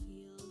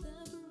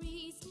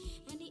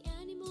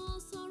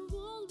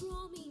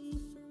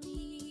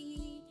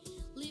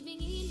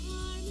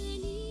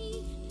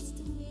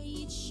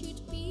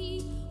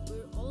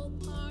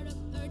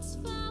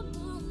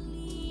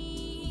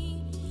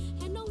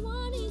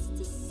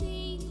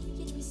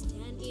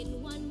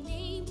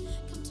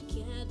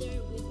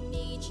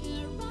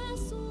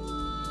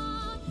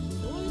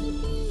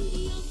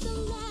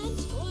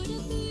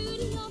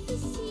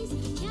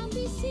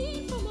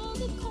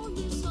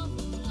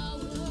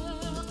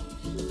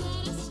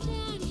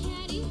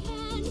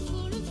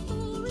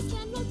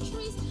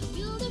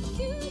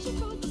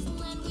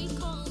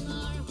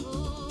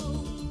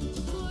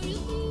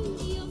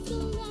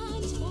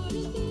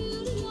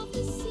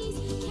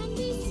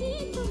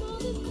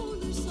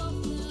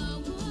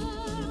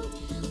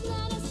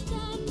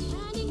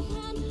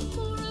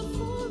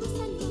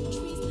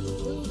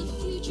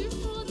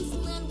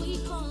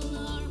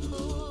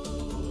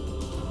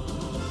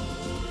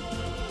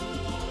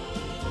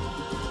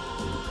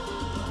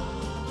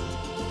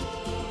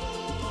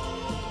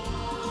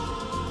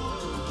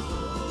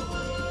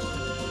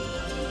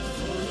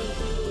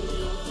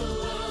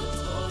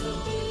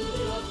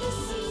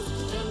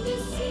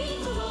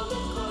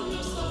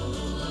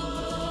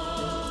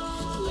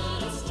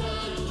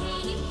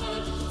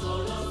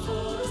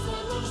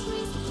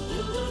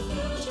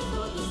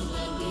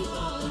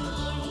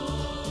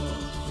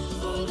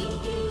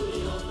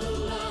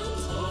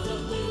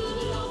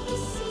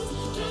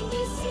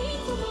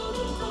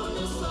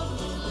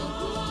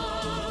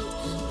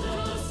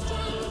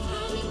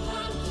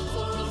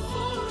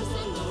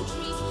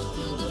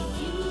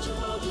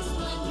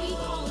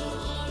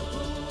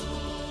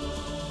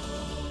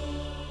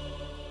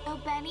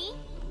 Beni?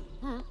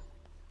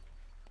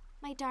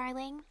 My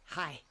darling,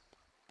 Hi.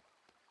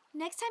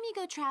 next time you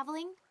go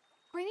traveling,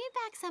 bring me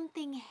back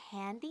something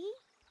handy.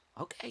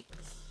 Okay.